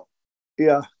triangle.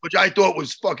 Yeah. Which I thought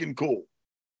was fucking cool.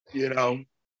 You know?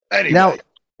 Anyway. Now,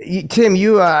 Tim,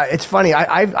 it's funny.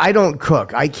 I don't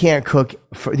cook. I can't cook.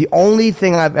 The only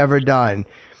thing I've ever done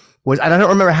was, and I don't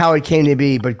remember how it came to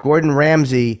be, but Gordon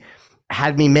Ramsay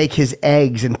had me make his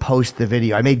eggs and post the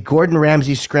video. I made Gordon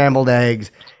Ramsay scrambled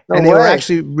eggs, and they were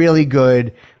actually really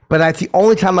good. But that's the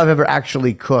only time I've ever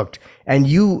actually cooked.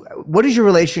 And what is your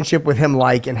relationship with him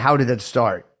like, and how did it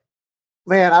start?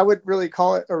 Man, I wouldn't really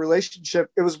call it a relationship.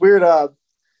 It was weird.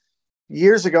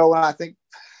 Years ago,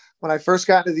 when I first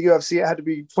got into the UFC, it had to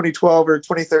be 2012 or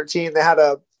 2013. They had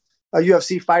a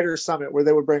UFC fighter summit where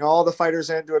they would bring all the fighters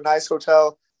into a nice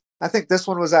hotel. I think this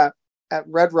one was at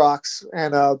Red Rocks,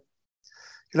 and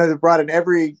they brought in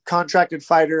every contracted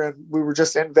fighter, and we were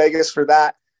just in Vegas for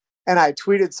that. And I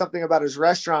tweeted something about his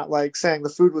restaurant, like saying the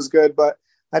food was good, but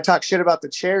I talked shit about the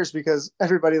chairs because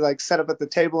everybody like set up at the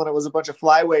table and it was a bunch of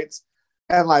flyweights.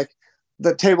 And like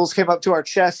the tables came up to our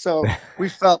chest. So we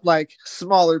felt like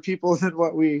smaller people than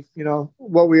what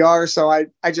we are. So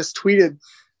I just tweeted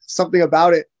something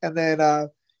about it. And then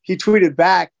he tweeted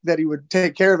back that he would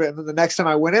take care of it. And then the next time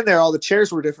I went in there, all the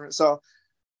chairs were different. So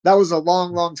that was a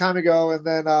long, long time ago. And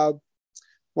then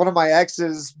one of my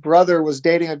ex's brother was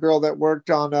dating a girl that worked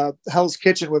on Hell's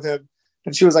Kitchen with him.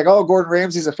 And she was like, "Oh, Gordon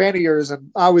Ramsay's a fan of yours." And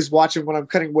I always watch him when I'm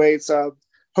cutting weights.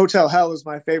 Hotel Hell is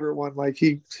my favorite one. Like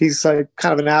he's like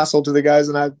kind of an asshole to the guys.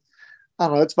 And I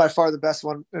don't know, it's by far the best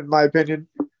one in my opinion.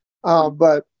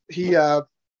 But he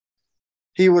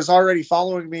was already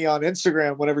following me on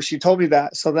Instagram whenever she told me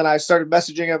that. So then I started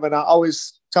messaging him, and I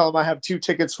always tell him I have 2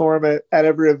 tickets for him at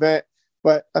every event.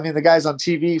 But I mean, the guy's on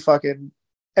TV fucking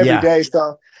every day.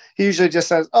 So he usually just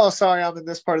says, "Oh, sorry, I'm in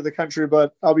this part of the country,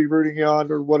 but I'll be rooting you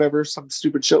on," or whatever, some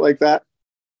stupid shit like that.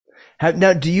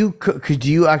 Now, do you cook?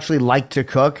 Do you actually like to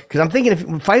cook? Because I'm thinking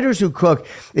if fighters who cook,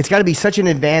 it's got to be such an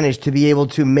advantage to be able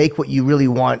to make what you really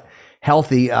want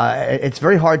healthy. It's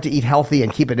very hard to eat healthy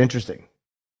and keep it interesting.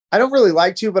 I don't really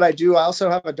like to, but I do. I also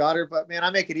have a daughter, but man, I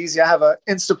make it easy. I have an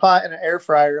Instapot and an air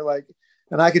fryer,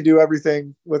 and I can do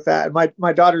everything with that. And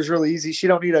my daughter's really easy. She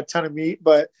don't eat a ton of meat,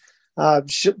 but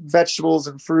vegetables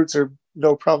and fruits are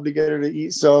no problem to get her to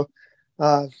eat. So,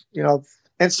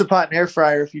 Instapot and air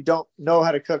fryer. If you don't know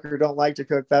how to cook or don't like to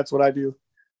cook, that's what I do.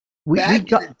 Back in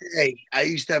the day, I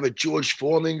used to have a George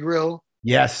Foreman grill.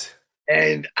 Yes.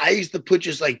 And I used to put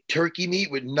just like turkey meat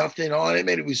with nothing on it,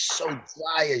 man. It was so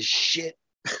dry as shit.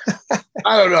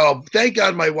 I don't know. Thank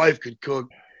God my wife could cook.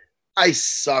 I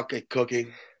suck at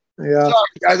cooking. Yeah. Sorry,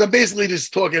 guys. I'm basically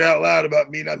just talking out loud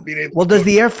about me not being able Well, does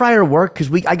the air fryer work?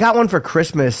 Because I got one for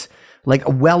Christmas like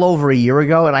well over a year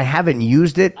ago, and I haven't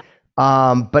used it.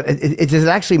 But it does it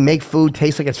actually make food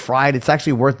taste like it's fried? It's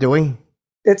actually worth doing.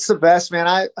 It's the best, man.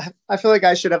 I feel like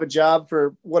I should have a job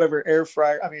for whatever air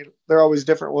fryer. I mean, they're always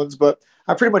different ones, but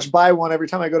I pretty much buy one every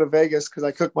time I go to Vegas because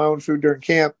I cook my own food during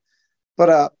camp.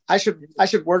 But I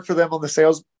should work for them on the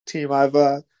sales team. I've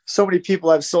so many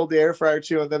people I've sold the air fryer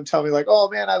to, and them tell me like, "Oh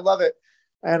man, I love it,"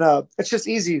 and it's just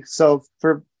easy. So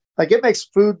it makes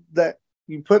food that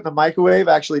you put in the microwave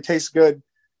actually tastes good.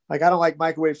 Like I don't like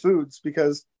microwave foods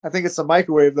because I think it's the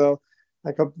microwave though.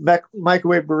 Like a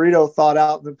microwave burrito thawed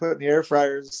out and then put in the air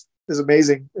fryer is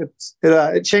amazing.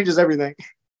 It changes everything.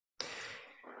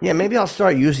 Yeah, maybe I'll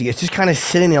start using it. It's just kind of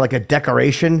sitting there like a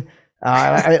decoration.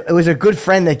 It was a good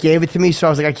friend that gave it to me, so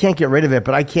I was like, I can't get rid of it,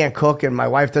 but I can't cook, and my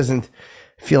wife doesn't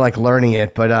feel like learning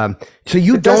it. But so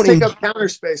you don't take up counter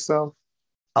space though.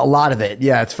 A lot of it,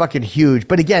 yeah, it's fucking huge.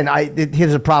 But again,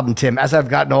 here's a problem, Tim. As I've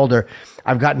gotten older,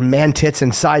 I've gotten man tits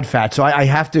and side fat, so I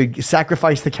have to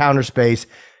sacrifice the counter space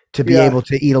to be able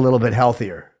to eat a little bit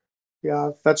healthier.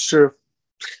 Yeah, that's true.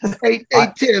 Hey,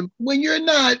 Tim, when you're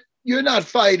not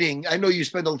fighting, I know you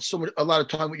spend a lot of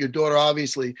time with your daughter,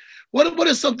 obviously. What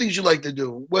are some things you like to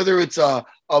do? Whether it's a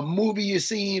movie you've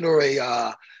seen or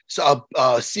a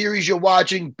series you're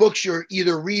watching, books you're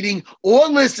either reading or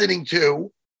listening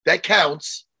to, that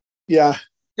counts. Yeah.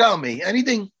 Tell me,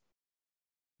 anything?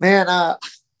 Man, I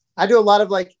do a lot of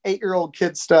like 8-year-old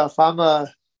kid stuff. I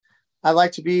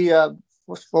like to be,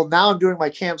 well, now I'm doing my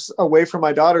camps away from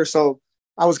my daughter. So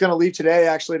I was going to leave today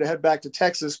actually to head back to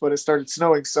Texas, but it started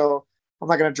snowing. So I'm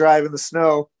not going to drive in the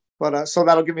snow, but so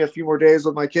that'll give me a few more days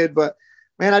with my kid. But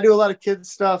man, I do a lot of kid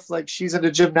stuff. Like she's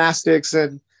into gymnastics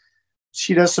and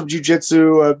she does some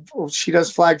jujitsu. She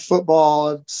does flag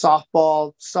football,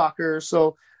 softball, soccer.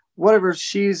 So whatever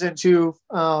she's into,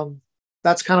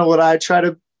 that's kind of what I try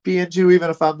to be into, even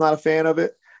if I'm not a fan of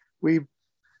it. We're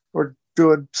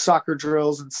doing soccer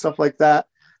drills and stuff like that.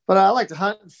 But I like to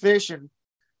hunt and fish and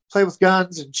play with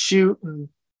guns and shoot and,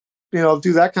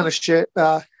 do that kind of shit.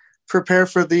 Prepare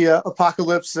for the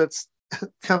apocalypse that's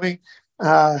coming.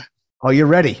 You're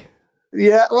ready.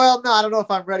 Yeah. Well, no, I don't know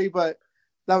if I'm ready, but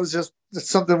that was just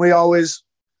something we always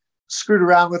screwed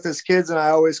around with as kids. And I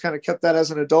always kind of kept that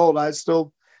as an adult. I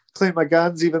still clean my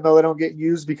guns, even though they don't get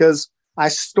used because I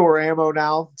store ammo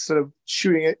now instead of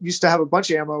shooting it. Used to have a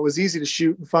bunch of ammo. It was easy to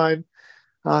shoot and find.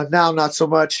 Now, not so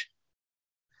much.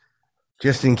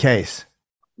 Just in case.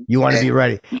 You want to be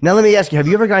ready. Now, let me ask you, have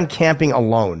you ever gone camping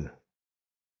alone?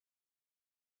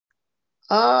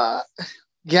 Yeah,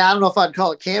 I don't know if I'd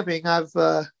call it camping. I've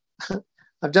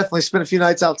definitely spent a few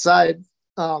nights outside.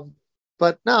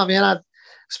 But no, man,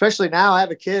 especially now I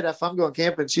have a kid. If I'm going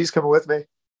camping, she's coming with me.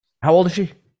 How old is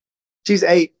she? She's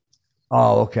 8.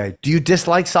 Oh, okay. Do you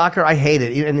dislike soccer? I hate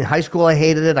it. In high school, I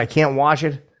hated it. I can't watch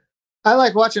it. I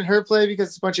like watching her play because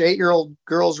it's a bunch of 8-year-old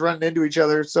girls running into each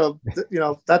other. So,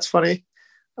 that's funny.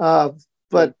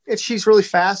 But she's really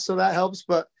fast, so that helps.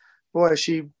 But boy,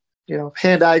 she,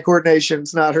 hand-eye coordination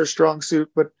is not her strong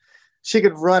suit. But she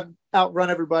can outrun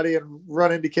everybody and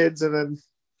run into kids. And then,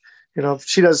 you know,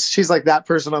 she's like that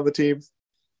person on the team.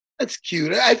 That's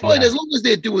cute. I feel like as long as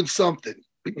they're doing something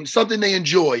they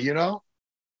enjoy, you know?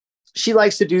 She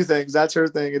likes to do things. That's her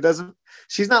thing.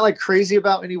 She's not like crazy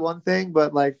about any one thing,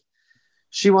 but like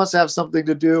she wants to have something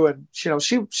to do. And, you know,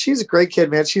 she's a great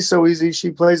kid, man. She's so easy.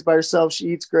 She plays by herself. She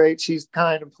eats great. She's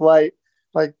kind and polite.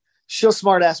 Like she'll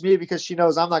smart ass me because she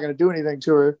knows I'm not going to do anything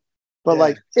to her. But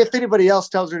like, if anybody else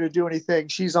tells her to do anything,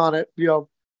 she's on it. You know,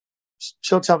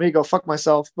 she'll tell me to go fuck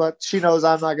myself, but she knows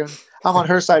I'm on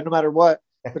her side no matter what.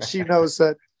 But she knows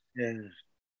that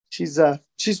she's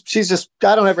just,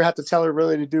 I don't ever have to tell her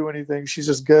really to do anything. She's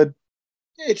just good.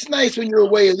 It's nice when you're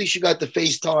away. At least you got the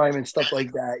FaceTime and stuff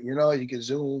like that. You know, you can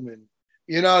Zoom and,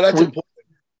 you know, that's important.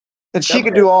 And she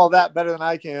can do all that better than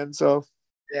I can. So.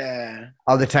 Yeah.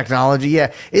 Oh, the technology.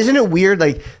 Yeah. Isn't it weird?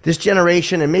 Like this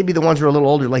generation and maybe the ones who are a little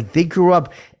older, like they grew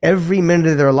up every minute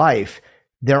of their life,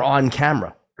 they're on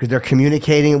camera because they're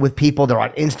communicating with people. They're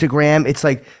on Instagram. It's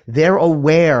like they're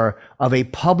aware of a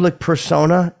public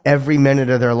persona every minute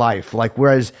of their life. Like,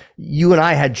 whereas you and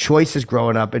I had choices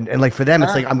growing up and like for them,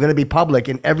 it's like, I'm going to be public,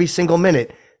 and every single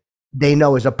minute they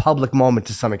know is a public moment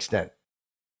to some extent.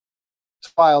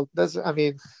 It's wild. I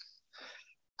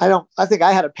think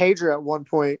I had a pager at one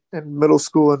point in middle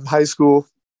school and high school.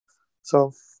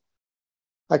 So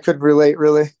I couldn't relate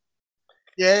really.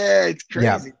 Yeah, it's crazy.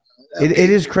 Yeah. It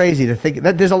is crazy to think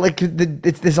that there's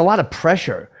a lot of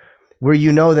pressure where,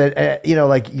 you know, that, you know,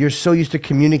 like you're so used to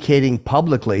communicating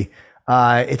publicly.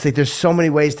 It's like, there's so many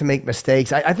ways to make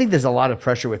mistakes. I think there's a lot of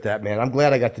pressure with that, man. I'm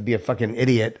glad I got to be a fucking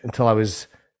idiot until I was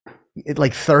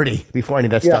like 30 before any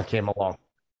of that stuff came along.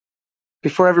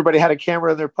 Before everybody had a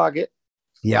camera in their pocket.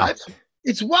 Yeah.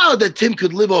 It's wild that Tim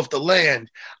could live off the land.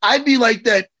 I'd be like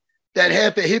that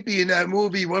half a hippie in that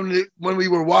movie when we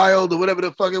were wild or whatever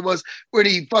the fuck it was, when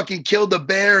he fucking killed the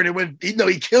bear and it went, he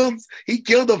killed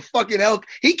the fucking elk.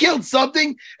 He killed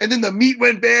something and then the meat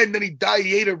went bad and then he died.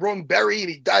 He ate a wrong berry and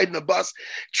he died in the bus.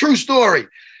 True story.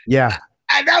 Yeah.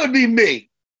 And that would be me.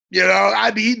 You know,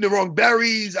 I'd be eating the wrong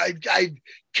berries. I'd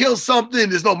kill something.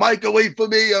 There's no microwave for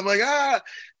me. I'm like, I'd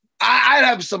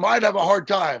have a hard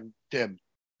time, Tim.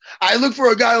 I look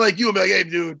for a guy like you and be like, hey,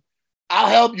 dude, I'll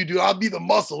help you, dude. I'll be the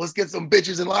muscle. Let's get some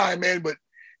bitches in line, man. But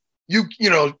you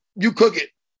cook it.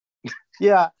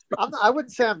 Yeah. I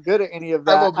wouldn't say I'm good at any of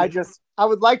that. I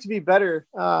would like to be better.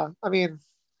 I mean,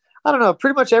 I don't know.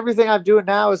 Pretty much everything I'm doing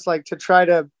now is like to try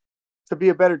to be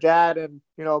a better dad. And,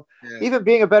 you know, even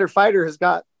being a better fighter has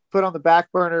got put on the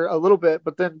back burner a little bit.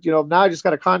 But then, you know, now I just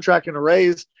got a contract and a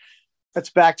raise. It's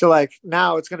back to like,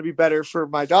 now it's going to be better for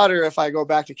my daughter if I go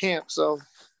back to camp. So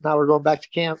now we're going back to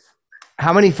camp.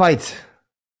 How many fights?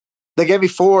 They gave me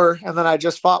 4, and then I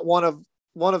just fought one of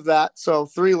that. So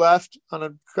 3 left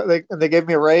and they gave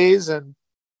me a raise and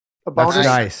a bonus. That's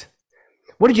nice.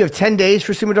 What did you have, 10 days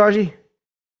for Sumudaerji?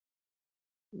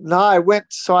 No, I went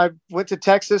to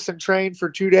Texas and trained for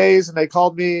 2 days, and they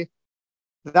called me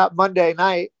that Monday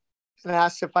night and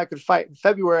asked if I could fight in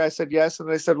February. I said yes. And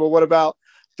they said, well, what about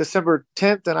December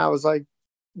 10th? And I was like,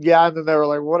 yeah. And then they were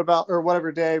like, what about, or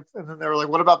whatever day? And then they were like,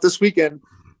 what about this weekend?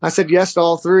 I said yes to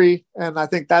all 3. And I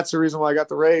think that's the reason why I got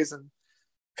the raise. And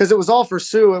because it was all for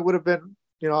Sue, it would have been,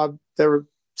 you know, they were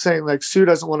saying like Sue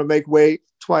doesn't want to make weight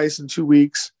twice in 2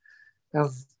 weeks. And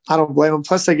I don't blame them.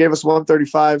 Plus they gave us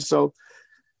 135. So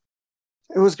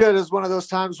it was good. It was one of those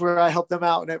times where I helped them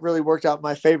out and it really worked out in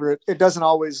my favor. It doesn't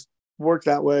always work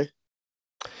that way.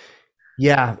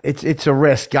 Yeah, it's a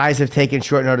risk. Guys have taken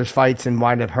short notice fights and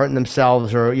wind up hurting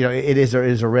themselves, or, you know, it is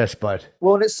a risk. But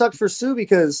well, and it sucked for Sue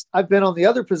because I've been on the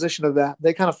other position of that.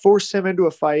 They kind of forced him into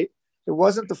a fight. It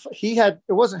wasn't it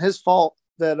wasn't his fault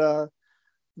that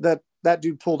that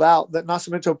dude pulled out, that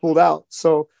Nascimento pulled out.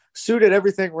 So Sue did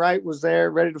everything right, was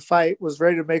there, ready to fight, was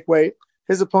ready to make weight.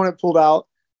 His opponent pulled out.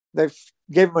 They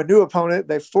gave him a new opponent.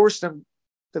 They forced him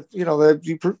to, you know,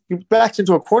 you backed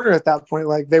into a corner at that point.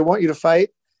 Like, they want you to fight.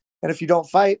 And if you don't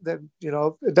fight, then, you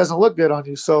know, it doesn't look good on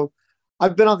you. So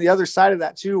I've been on the other side of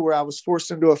that too, where I was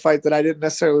forced into a fight that I didn't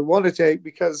necessarily want to take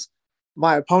because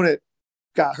my opponent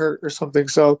got hurt or something.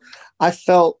 So I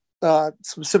felt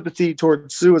some sympathy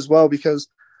towards Sue as well, because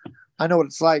I know what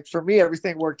it's like. For me,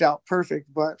 everything worked out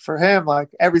perfect, but for him, like,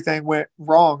 everything went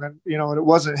wrong, and, you know, and it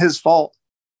wasn't his fault.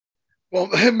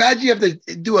 Well, imagine you have to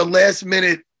do a last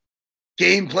minute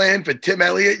game plan for Tim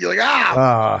Elliott. You're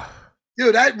like,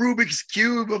 dude, that Rubik's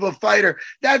Cube of a fighter,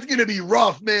 that's going to be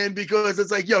rough, man, because it's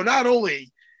like, yo, I'm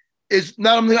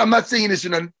not saying this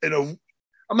I'm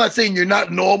not saying you're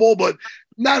not normal, but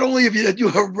not only if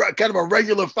you're kind of a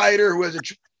regular fighter who has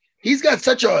he's got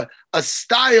such a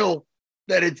style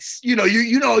that it's,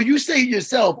 you say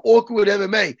yourself, awkward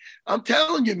MMA. I'm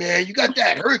telling you, man, you got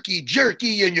that herky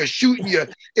jerky and you're shooting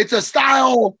it's a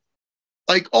style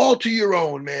like all to your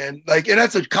own, man. Like, and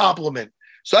that's a compliment.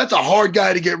 So that's a hard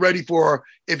guy to get ready for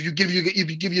if you give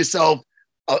yourself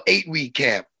an 8-week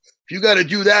camp. If you got to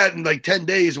do that in like 10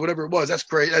 days, whatever it was, that's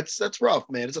crazy. That's rough,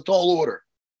 man. It's a tall order.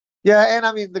 Yeah, and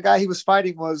I mean, the guy he was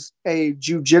fighting was a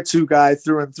jiu-jitsu guy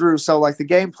through and through. So, like, the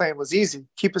game plan was easy.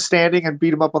 Keep it standing and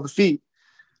beat him up on the feet.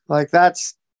 Like,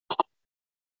 that's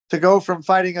 – to go from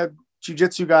fighting a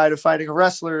jiu-jitsu guy to fighting a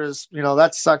wrestler is,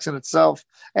 that sucks in itself.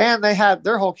 And they had –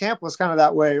 their whole camp was kind of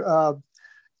that way.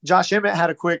 Josh Emmett had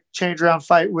a quick change-around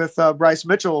fight with Bryce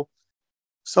Mitchell.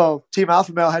 So, Team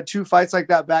Alpha Male had 2 fights like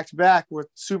that back-to-back with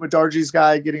Sumudaerji's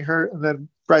guy getting hurt and then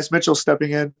Bryce Mitchell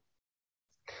stepping in.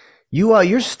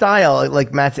 Your style,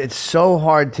 like Matt, it's so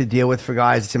hard to deal with for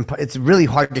guys. It's really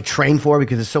hard to train for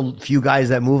because there's so few guys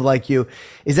that move like you.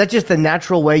 Is that just the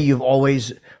natural way you've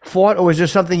always fought, or is there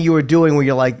something you were doing where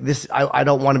you're like, this, I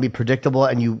don't want to be predictable,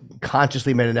 and you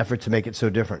consciously made an effort to make it so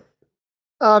different?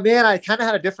 Man, I kind of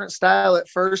had a different style at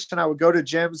first, and I would go to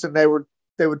gyms, and they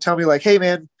would tell me like, hey,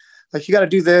 man, like you got to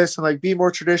do this and like be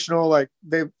more traditional. Like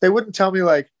they wouldn't tell me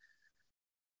like,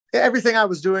 everything I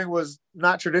was doing was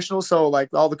not traditional. So like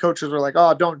all the coaches were like,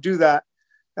 oh, don't do that.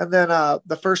 And then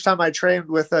the first time I trained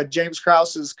with James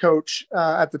Krause's coach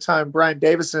at the time, Brian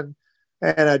Davison,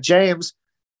 and James,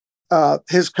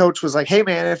 his coach was like, hey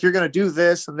man, if you're going to do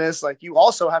this and this, like you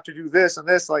also have to do this and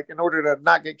this, like in order to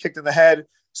not get kicked in the head.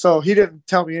 So he didn't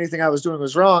tell me anything I was doing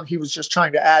was wrong. He was just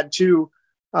trying to add to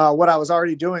what I was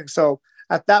already doing. So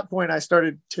at that point I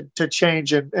started to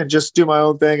change and just do my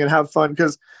own thing and have fun.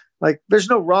 Cause like, there's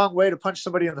no wrong way to punch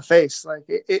somebody in the face. Like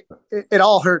it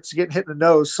all hurts getting hit in the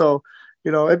nose. So,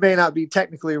 it may not be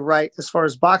technically right as far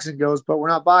as boxing goes, but we're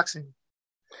not boxing.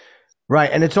 Right.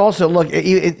 And it's also, look,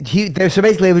 so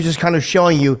basically it was just kind of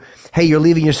showing you, hey, you're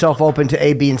leaving yourself open to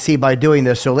A, B, and C by doing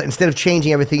this. So instead of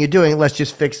changing everything you're doing, let's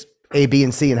just fix A, B,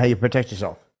 and C and how you protect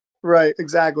yourself. Right.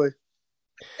 Exactly.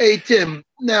 Hey, Tim,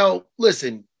 now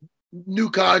listen,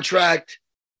 new contract.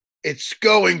 It's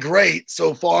going great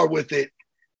so far with it.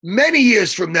 Many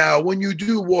years from now, when you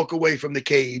do walk away from the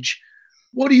cage,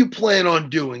 what do you plan on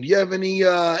doing? Do you have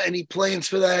any plans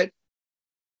for that?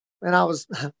 And I was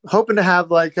hoping to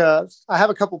have I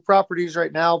have a couple properties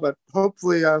right now, but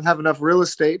hopefully I have enough real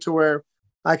estate to where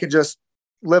I can just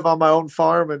live on my own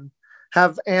farm and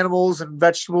have animals and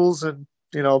vegetables. And,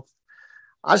 I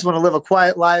just want to live a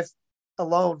quiet life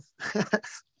alone.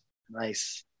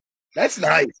 Nice. That's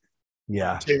nice.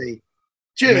 Yeah. Jimmy.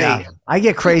 Yeah. I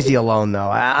get crazy alone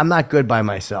though. I'm not good by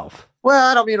myself.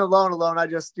 Well, I don't mean alone. I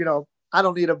just, I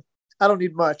don't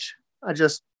need much. I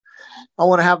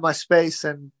want to have my space,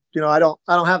 and, I don't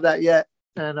have that yet.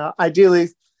 And ideally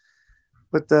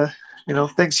with the,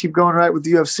 things keep going right with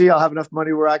the UFC, I'll have enough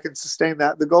money where I can sustain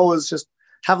that. The goal is just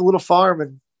have a little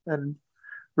farm and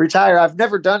retire. I've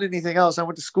never done anything else. I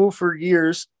went to school for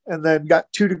years and then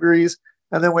got 2 degrees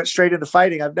and then went straight into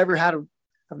fighting. I've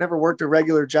never worked a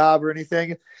regular job or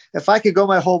anything. If I could go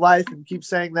my whole life and keep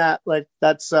saying that, like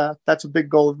that's a big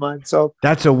goal of mine. So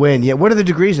that's a win. Yeah. What are the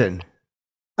degrees in?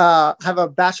 Have a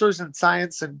bachelor's in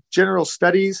science and general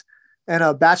studies and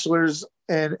a bachelor's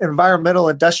in environmental,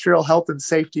 industrial health and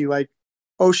safety, like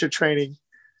OSHA training.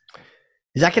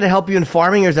 Is that going to help you in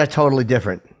farming, or is that totally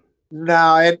different?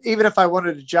 No. And even if I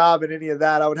wanted a job in any of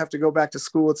that, I would have to go back to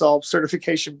school. It's all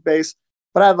certification based,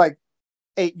 but I had like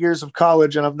 8 years of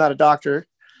college and I'm not a doctor.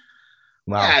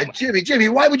 Wow. Yeah, Jimmy,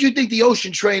 why would you think the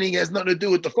ocean training has nothing to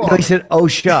do with the farm? No, he said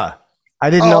OSHA. I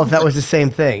didn't know if that was the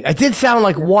same thing. It did sound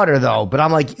like water though, but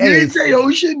I'm like, hey, you didn't say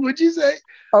ocean. What'd you say?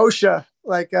 OSHA,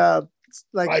 like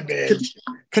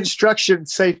construction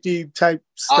safety type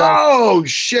stuff. Oh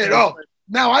shit! Oh,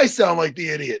 now I sound like the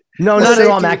idiot. No, not at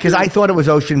all, Matt. Because I thought it was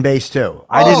ocean based too.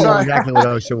 I didn't know exactly what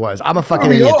OSHA was. I'm a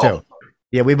fucking idiot too.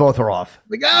 Yeah, we both are off.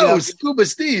 Like, Scuba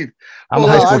Steve. I'm a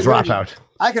high school dropout.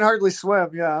 I can hardly swim.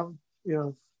 Yeah,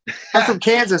 I'm from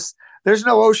Kansas. There's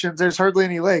no oceans. There's hardly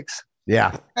any lakes.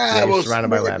 Yeah. Surrounded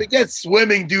by land. Forget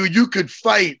swimming, dude. You could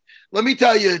fight. Let me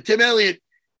tell you, Tim Elliott,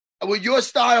 with your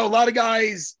style, a lot of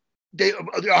guys, they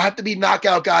have to be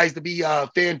knockout guys to be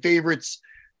fan favorites,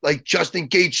 like Justin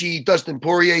Gaethje, Dustin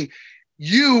Poirier.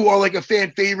 You are like a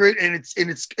fan favorite, and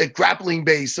it's a grappling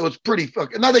base, so it's pretty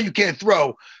fucking. Not that you can't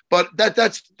throw, but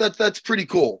that's pretty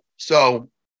cool. So,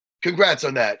 congrats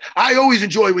on that. I always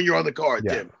enjoy when you're on the card,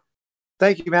 Tim.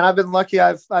 Thank you, man. I've been lucky.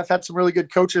 I've had some really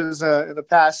good coaches in the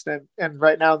past and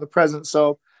right now in the present.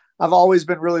 So I've always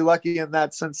been really lucky in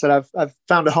that sense that I've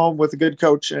found a home with a good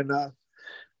coach, and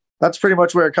that's pretty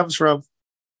much where it comes from.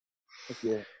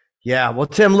 Yeah. Yeah, well,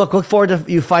 Tim, look forward to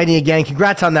you fighting again.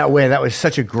 Congrats on that win. That was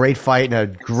such a great fight and a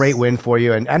great win for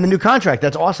you. And the new contract,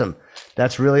 that's awesome.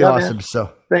 That's really awesome. Man.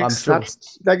 So thanks.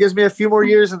 That gives me a few more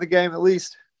years in the game at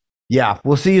least. Yeah,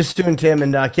 we'll see you soon, Tim,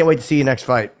 and can't wait to see you next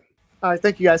fight. All right,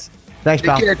 thank you, guys. Thanks,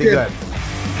 pal. Be good.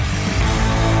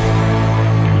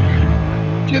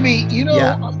 Jimmy,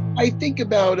 I think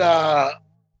about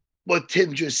what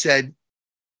Tim just said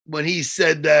when he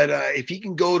said that if he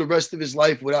can go the rest of his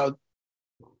life without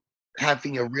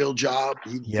having a real job.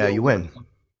 You win.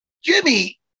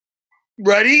 Jimmy,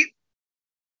 ready?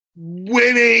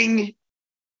 Winning.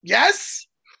 Yes?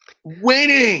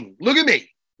 Winning. Look at me.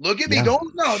 Look at me. Yeah.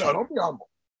 Don't be humble.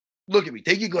 Look at me.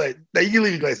 Take your glasses. Now you can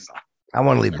leave your glasses on. I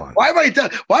want to leave one. Why would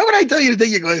I tell you to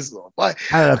take your glasses off? Why?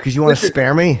 I don't know, because you want to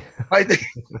spare me?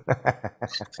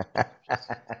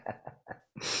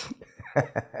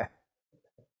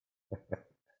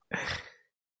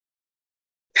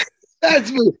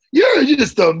 That's me. You're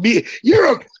just a mean.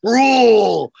 You're a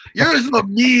cruel. You're just a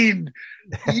mean.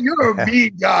 You're a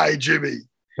mean guy, Jimmy.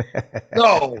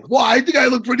 No. Well, I think I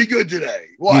look pretty good today.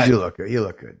 What? You do look good. You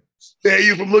look good. Spare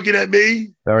you from looking at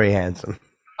me? Very handsome.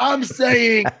 I'm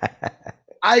saying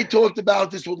I talked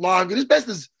about this with Longo. This best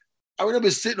is I remember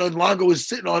Longo was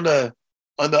sitting on the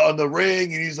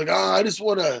ring, and he's like, I just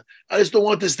don't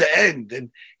want this to end.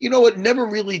 And you know, it never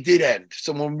really did end.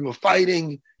 So when we were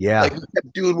fighting, like we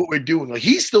kept doing what we're doing. Like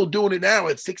he's still doing it now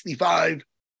at 65.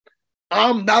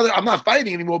 Now that I'm not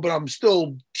fighting anymore, but I'm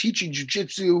still teaching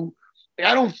jiu-jitsu.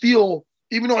 I don't feel,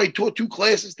 even though I taught 2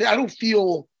 classes there, I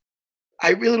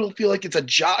really don't feel like it's a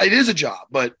job. It is a job,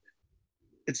 but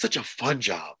it's such a fun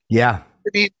job. Yeah. I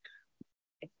mean,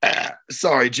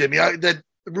 sorry, Jimmy, that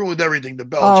ruined everything. The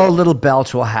belch. Oh, a little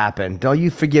belch will happen. Don't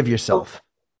you forgive yourself.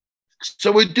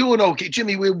 So we're doing okay,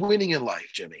 Jimmy. We're winning in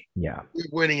life, Jimmy. Yeah, we're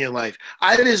winning in life.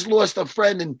 I just lost a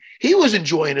friend, and he was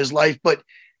enjoying his life, but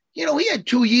he had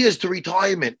 2 years to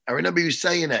retirement. I remember you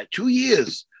saying that 2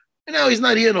 years, and now he's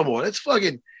not here no more. That's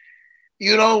fucking.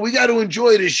 We got to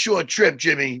enjoy this short trip,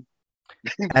 Jimmy.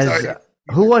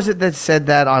 Who was it that said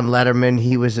that on Letterman?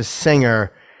 He was a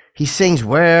singer. He sings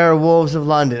 "Werewolves of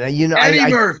London." Eddie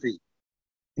Murphy.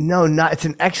 No, not. It's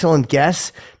an excellent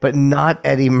guess, but not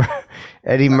Eddie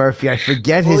Murphy. I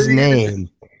forget his name,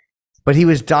 but he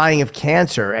was dying of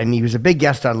cancer, and he was a big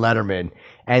guest on Letterman.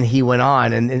 And he went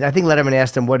on, and I think Letterman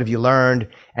asked him, "What have you learned?"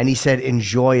 And he said,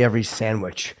 "Enjoy every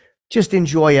sandwich. Just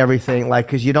enjoy everything,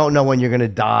 because you don't know when you're going to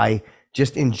die.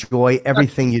 Just enjoy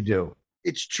everything you do."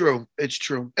 It's true. It's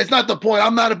true. It's not the point.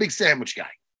 I'm not a big sandwich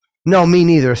guy. No, me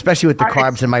neither, especially with the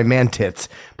carbs in my man tits.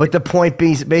 But the point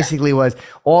basically was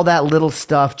all that little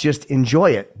stuff, just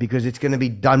enjoy it because it's going to be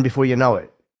done before you know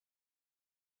it.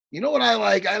 You know what I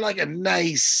like? I like a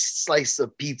nice slice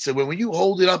of pizza. When you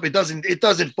hold it up, it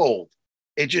doesn't fold.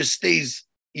 It just stays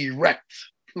erect.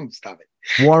 Stop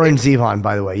it. Warren Zevon,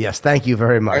 by the way. Yes, thank you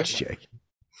very much, Jake.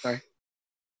 Sorry.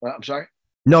 I'm sorry?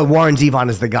 No, Warren Zevon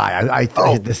is the guy.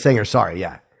 The singer, sorry,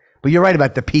 yeah. But you're right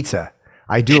about the pizza.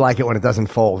 I do like it when it doesn't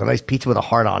fold. A nice pizza with a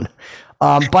heart on.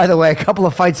 By the way, a couple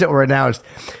of fights that were announced.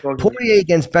 Poirier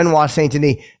against Benoît Saint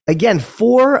Denis. Again,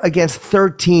 4 against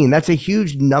 13. That's a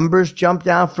huge numbers jump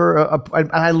down for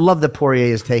I love that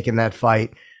Poirier has taken that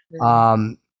fight.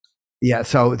 Yeah,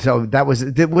 so that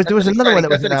was there was another one that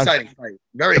was announced. Exciting fight.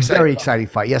 Very exciting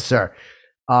fight. Yes, sir.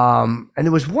 And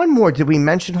there was one more. Did we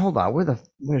mention? Hold on.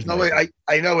 Where's no, wait,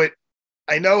 I know it.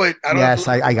 I don't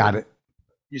I got it.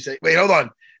 You say, wait, hold on.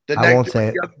 I won't say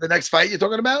it. The next fight you're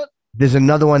talking about? There's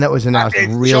another one that was announced.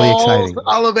 Really Charles exciting.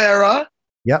 Oliveira.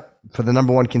 Yep, for the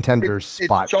number 1 contender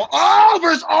spot.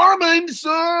 Versus Arman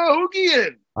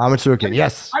Tsarukyan. Arman Tsarukyan,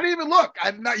 yes. I didn't even look.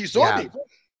 You saw me.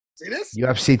 See this?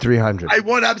 UFC 300. I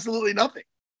won absolutely nothing.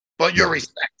 But your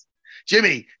respect.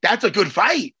 Jimmy, that's a good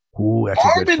fight. Ooh, that's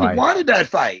a good fight. Arman wanted that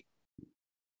fight.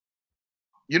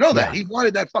 You know that. He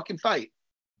wanted that fucking fight.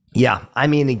 Yeah, I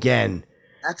mean, again.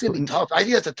 That's going to be tough. I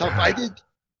think that's a tough fight. I think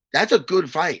that's a good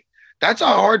fight. That's a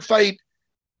hard fight.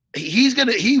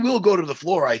 He will go to the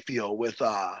floor, I feel, with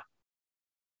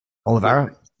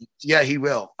Oliveira. Yeah, he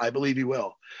will. I believe he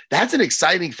will. That's an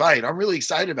exciting fight. I'm really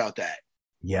excited about that.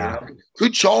 Yeah.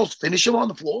 Could Charles finish him on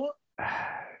the floor?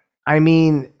 I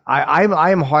mean, I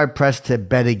am hard pressed to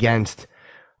bet against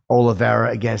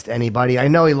Oliveira against anybody. I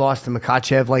know he lost to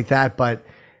Makhachev like that, but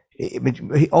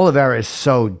Oliveira is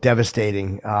so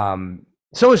devastating.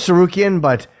 So is Tsarukyan,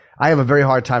 but I have a very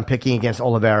hard time picking against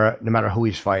Oliveira no matter who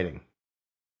he's fighting.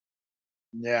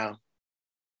 Yeah.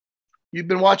 You've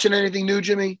been watching anything new,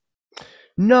 Jimmy?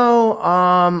 No,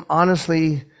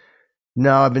 honestly,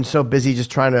 No, I've been so busy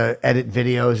just trying to edit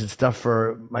videos and stuff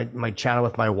for my channel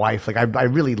with my wife. Like I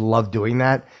really love doing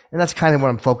that. And that's kind of what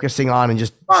I'm focusing on, and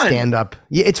just stand up.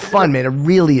 Yeah, it's fun, man. It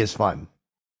really is fun.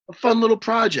 A fun little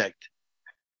project.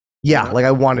 Yeah, like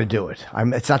I want to do it.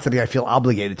 It's not something I feel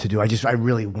obligated to do. I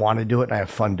really want to do it, and I have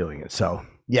fun doing it. So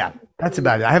yeah, that's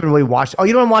about it. I haven't really watched. Oh,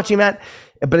 you know what I'm watching, Matt?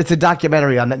 But it's a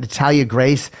documentary on that Natalia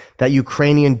Grace, that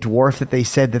Ukrainian dwarf that they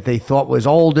said that they thought was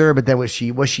older, but then was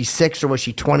she 6 or was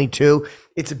she 22?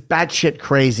 It's a batshit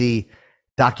crazy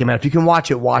documentary. If you can watch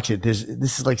it, watch it. This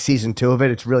is like season 2 of it.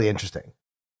 It's really interesting.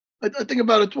 I think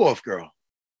about a dwarf girl.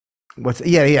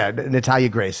 Natalia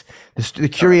Grace. The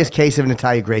Curious Case of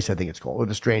Natalia Grace, I think it's called, or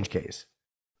The Strange Case.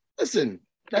 Listen,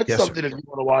 that's something if you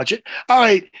want to watch it. All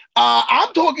right.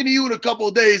 I'm talking to you in a couple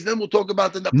of days. Then we'll talk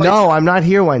about the No, I'm not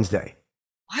here Wednesday.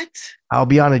 What? I'll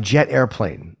be on a jet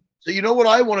airplane. So you know what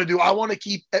I want to do? I want to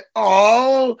keep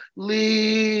all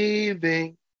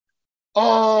leaving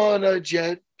on a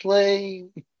jet plane.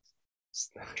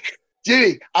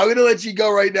 Jimmy, I'm going to let you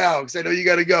go right now because I know you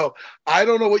got to go. I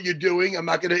don't know what you're doing. I'm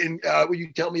not going to. Will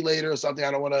you tell me later or something?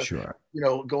 I don't want to,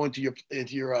 go into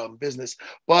your business.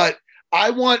 But I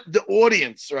want the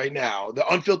audience right now, the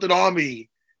Unfiltered Army,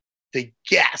 to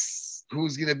guess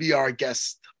who's going to be our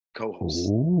guest co-host.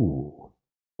 Ooh.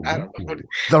 I don't know.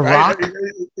 The Rock?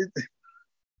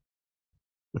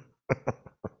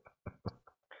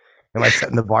 Am I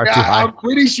setting the bar too high? I'm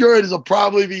pretty sure it'll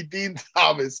probably be Dean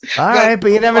Thomas. All right,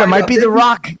 but you never know. It might be The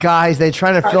Rock, guys. They're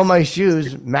trying to fill my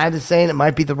shoes. Matt is saying it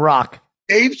might be The Rock.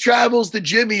 Safe travels to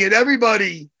Jimmy and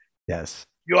everybody. Yes.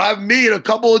 You'll have me in a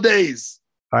couple of days.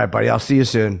 All right, buddy. I'll see you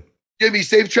soon. Jimmy,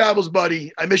 safe travels,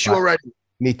 buddy. I miss you already.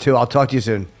 Me too. I'll talk to you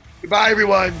soon. Goodbye,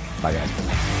 everyone. Bye,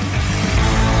 guys.